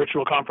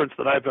virtual conference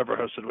that I've ever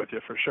hosted with you,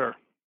 for sure.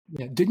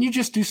 Yeah. Didn't you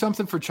just do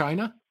something for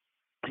China?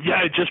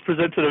 Yeah, I just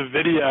presented a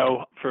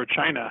video for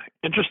China.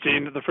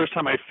 Interesting, the first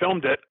time I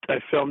filmed it, I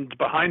filmed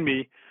behind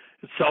me.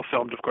 It's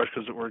self-filmed, of course,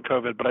 because we're in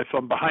COVID, but I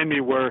filmed behind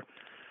me were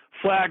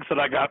flags that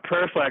I got,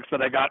 prayer flags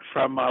that I got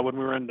from when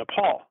we were in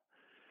Nepal,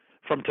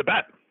 from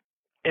Tibet.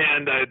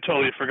 And I had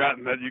totally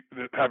forgotten that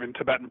having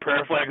Tibetan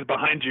prayer flags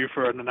behind you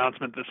for an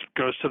announcement that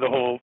goes to the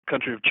whole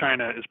country of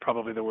China is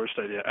probably the worst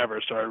idea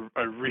ever. So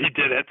I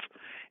redid it,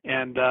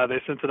 and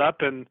they sent it up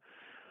and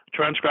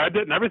transcribed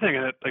it and everything.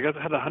 And I guess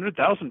it had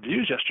 100,000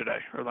 views yesterday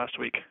or last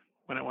week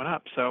when it went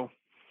up. So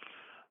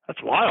that's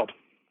wild.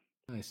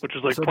 Nice. Which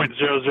is like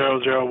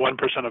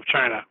 0.0001% of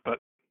China, but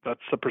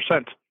that's the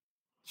percent.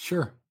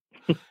 Sure.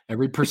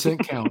 Every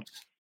percent counts.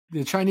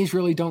 The Chinese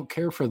really don't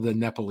care for the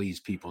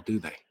Nepalese people, do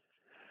they?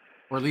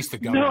 Or at least the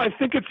government. No, I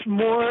think it's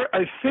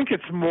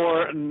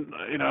more,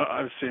 you know,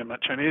 obviously I'm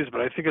not Chinese,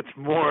 but I think it's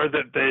more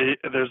that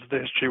there's the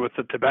history with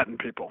the Tibetan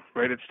people,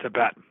 right? It's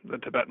Tibet, the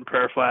Tibetan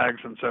prayer flags.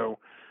 And so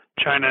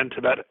China and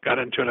Tibet got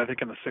into it, I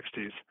think, in the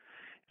 60s.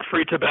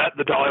 Free Tibet,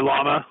 the Dalai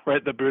Lama,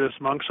 right? The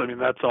Buddhist monks. I mean,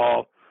 that's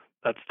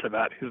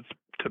Tibet. He's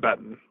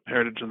Tibetan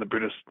heritage and the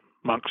Buddhist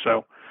monk.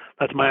 So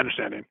that's my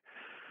understanding.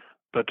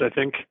 But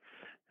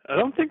I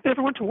don't think they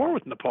ever went to war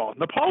with Nepal.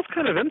 Nepal's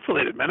kind of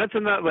insulated, man. It's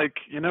in that, like,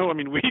 you know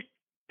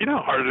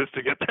how hard it is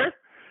to get there.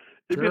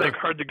 It'd be like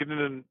hard to get in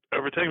and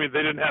overtake. I mean,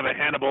 they didn't have a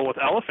Hannibal with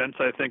elephants,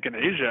 I think, in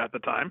Asia at the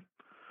time.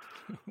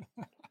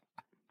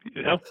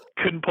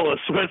 Couldn't pull a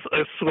Swiss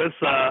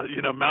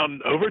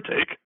mountain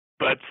overtake,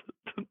 but.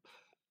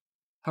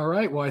 All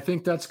right. Well, I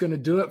think that's going to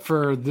do it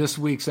for this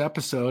week's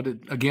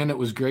episode. Again, it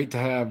was great to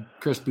have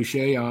Chris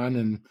Boucher on,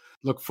 and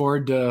look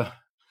forward to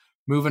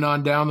moving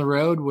on down the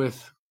road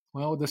with,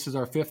 well, this is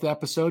our 5th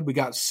episode. We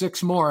got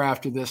 6 more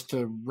after this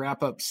to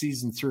wrap up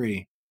season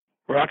 3.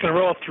 We're not going to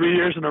roll 3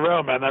 years in a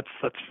row, man. That's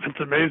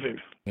amazing.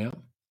 Yeah.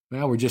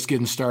 Well, we're just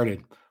getting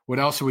started. What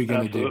else are we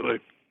going to do? Absolutely.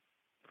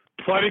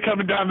 Plenty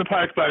coming down the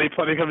pike, buddy.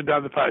 Plenty coming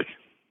down the pike.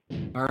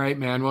 All right,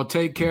 man. Well,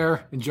 take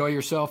care. Enjoy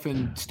yourself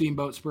in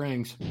Steamboat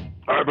Springs.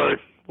 All right, buddy.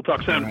 We'll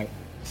talk soon. All right.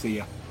 See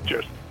ya.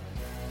 Cheers.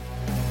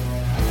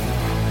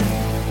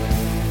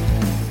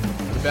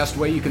 The best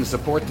way you can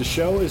support the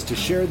show is to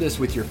share this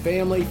with your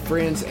family,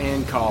 friends,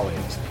 and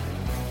colleagues.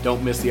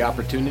 Don't miss the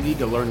opportunity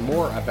to learn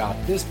more about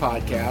this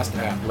podcast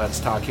at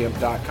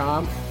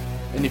letstalkhemp.com.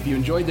 And if you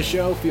enjoyed the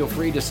show, feel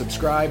free to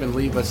subscribe and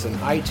leave us an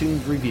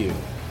iTunes review.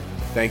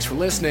 Thanks for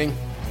listening.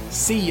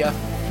 See ya.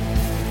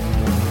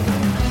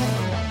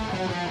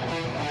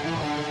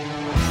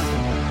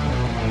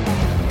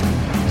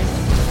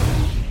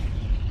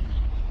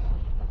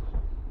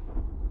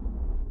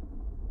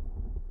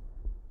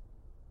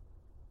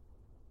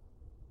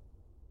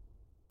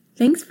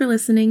 Thanks for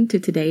listening to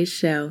today's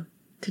show.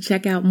 To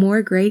check out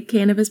more great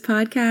cannabis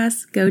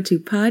podcasts, go to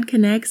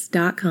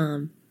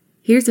podconnects.com.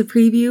 Here's a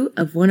preview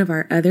of one of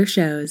our other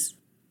shows.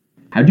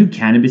 How do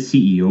cannabis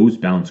CEOs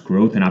balance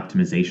growth and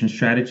optimization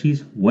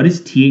strategies? What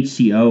is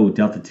THCO,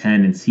 Delta-10,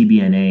 and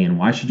CBNA, and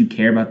why should you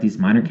care about these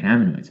minor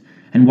cannabinoids?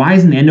 And why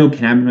isn't the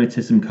endocannabinoid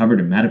system covered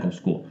in medical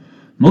school?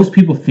 Most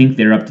people think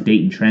they're up to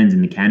date in trends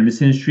in the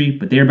cannabis industry,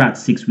 but they're about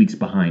 6 weeks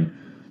behind.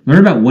 Learn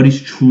about what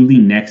is truly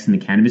next in the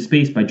cannabis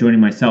space by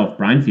joining myself,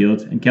 Brian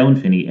Fields, and Kellen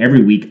Finney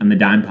every week on the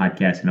Dime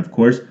Podcast, and of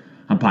course,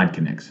 on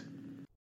PodConnects.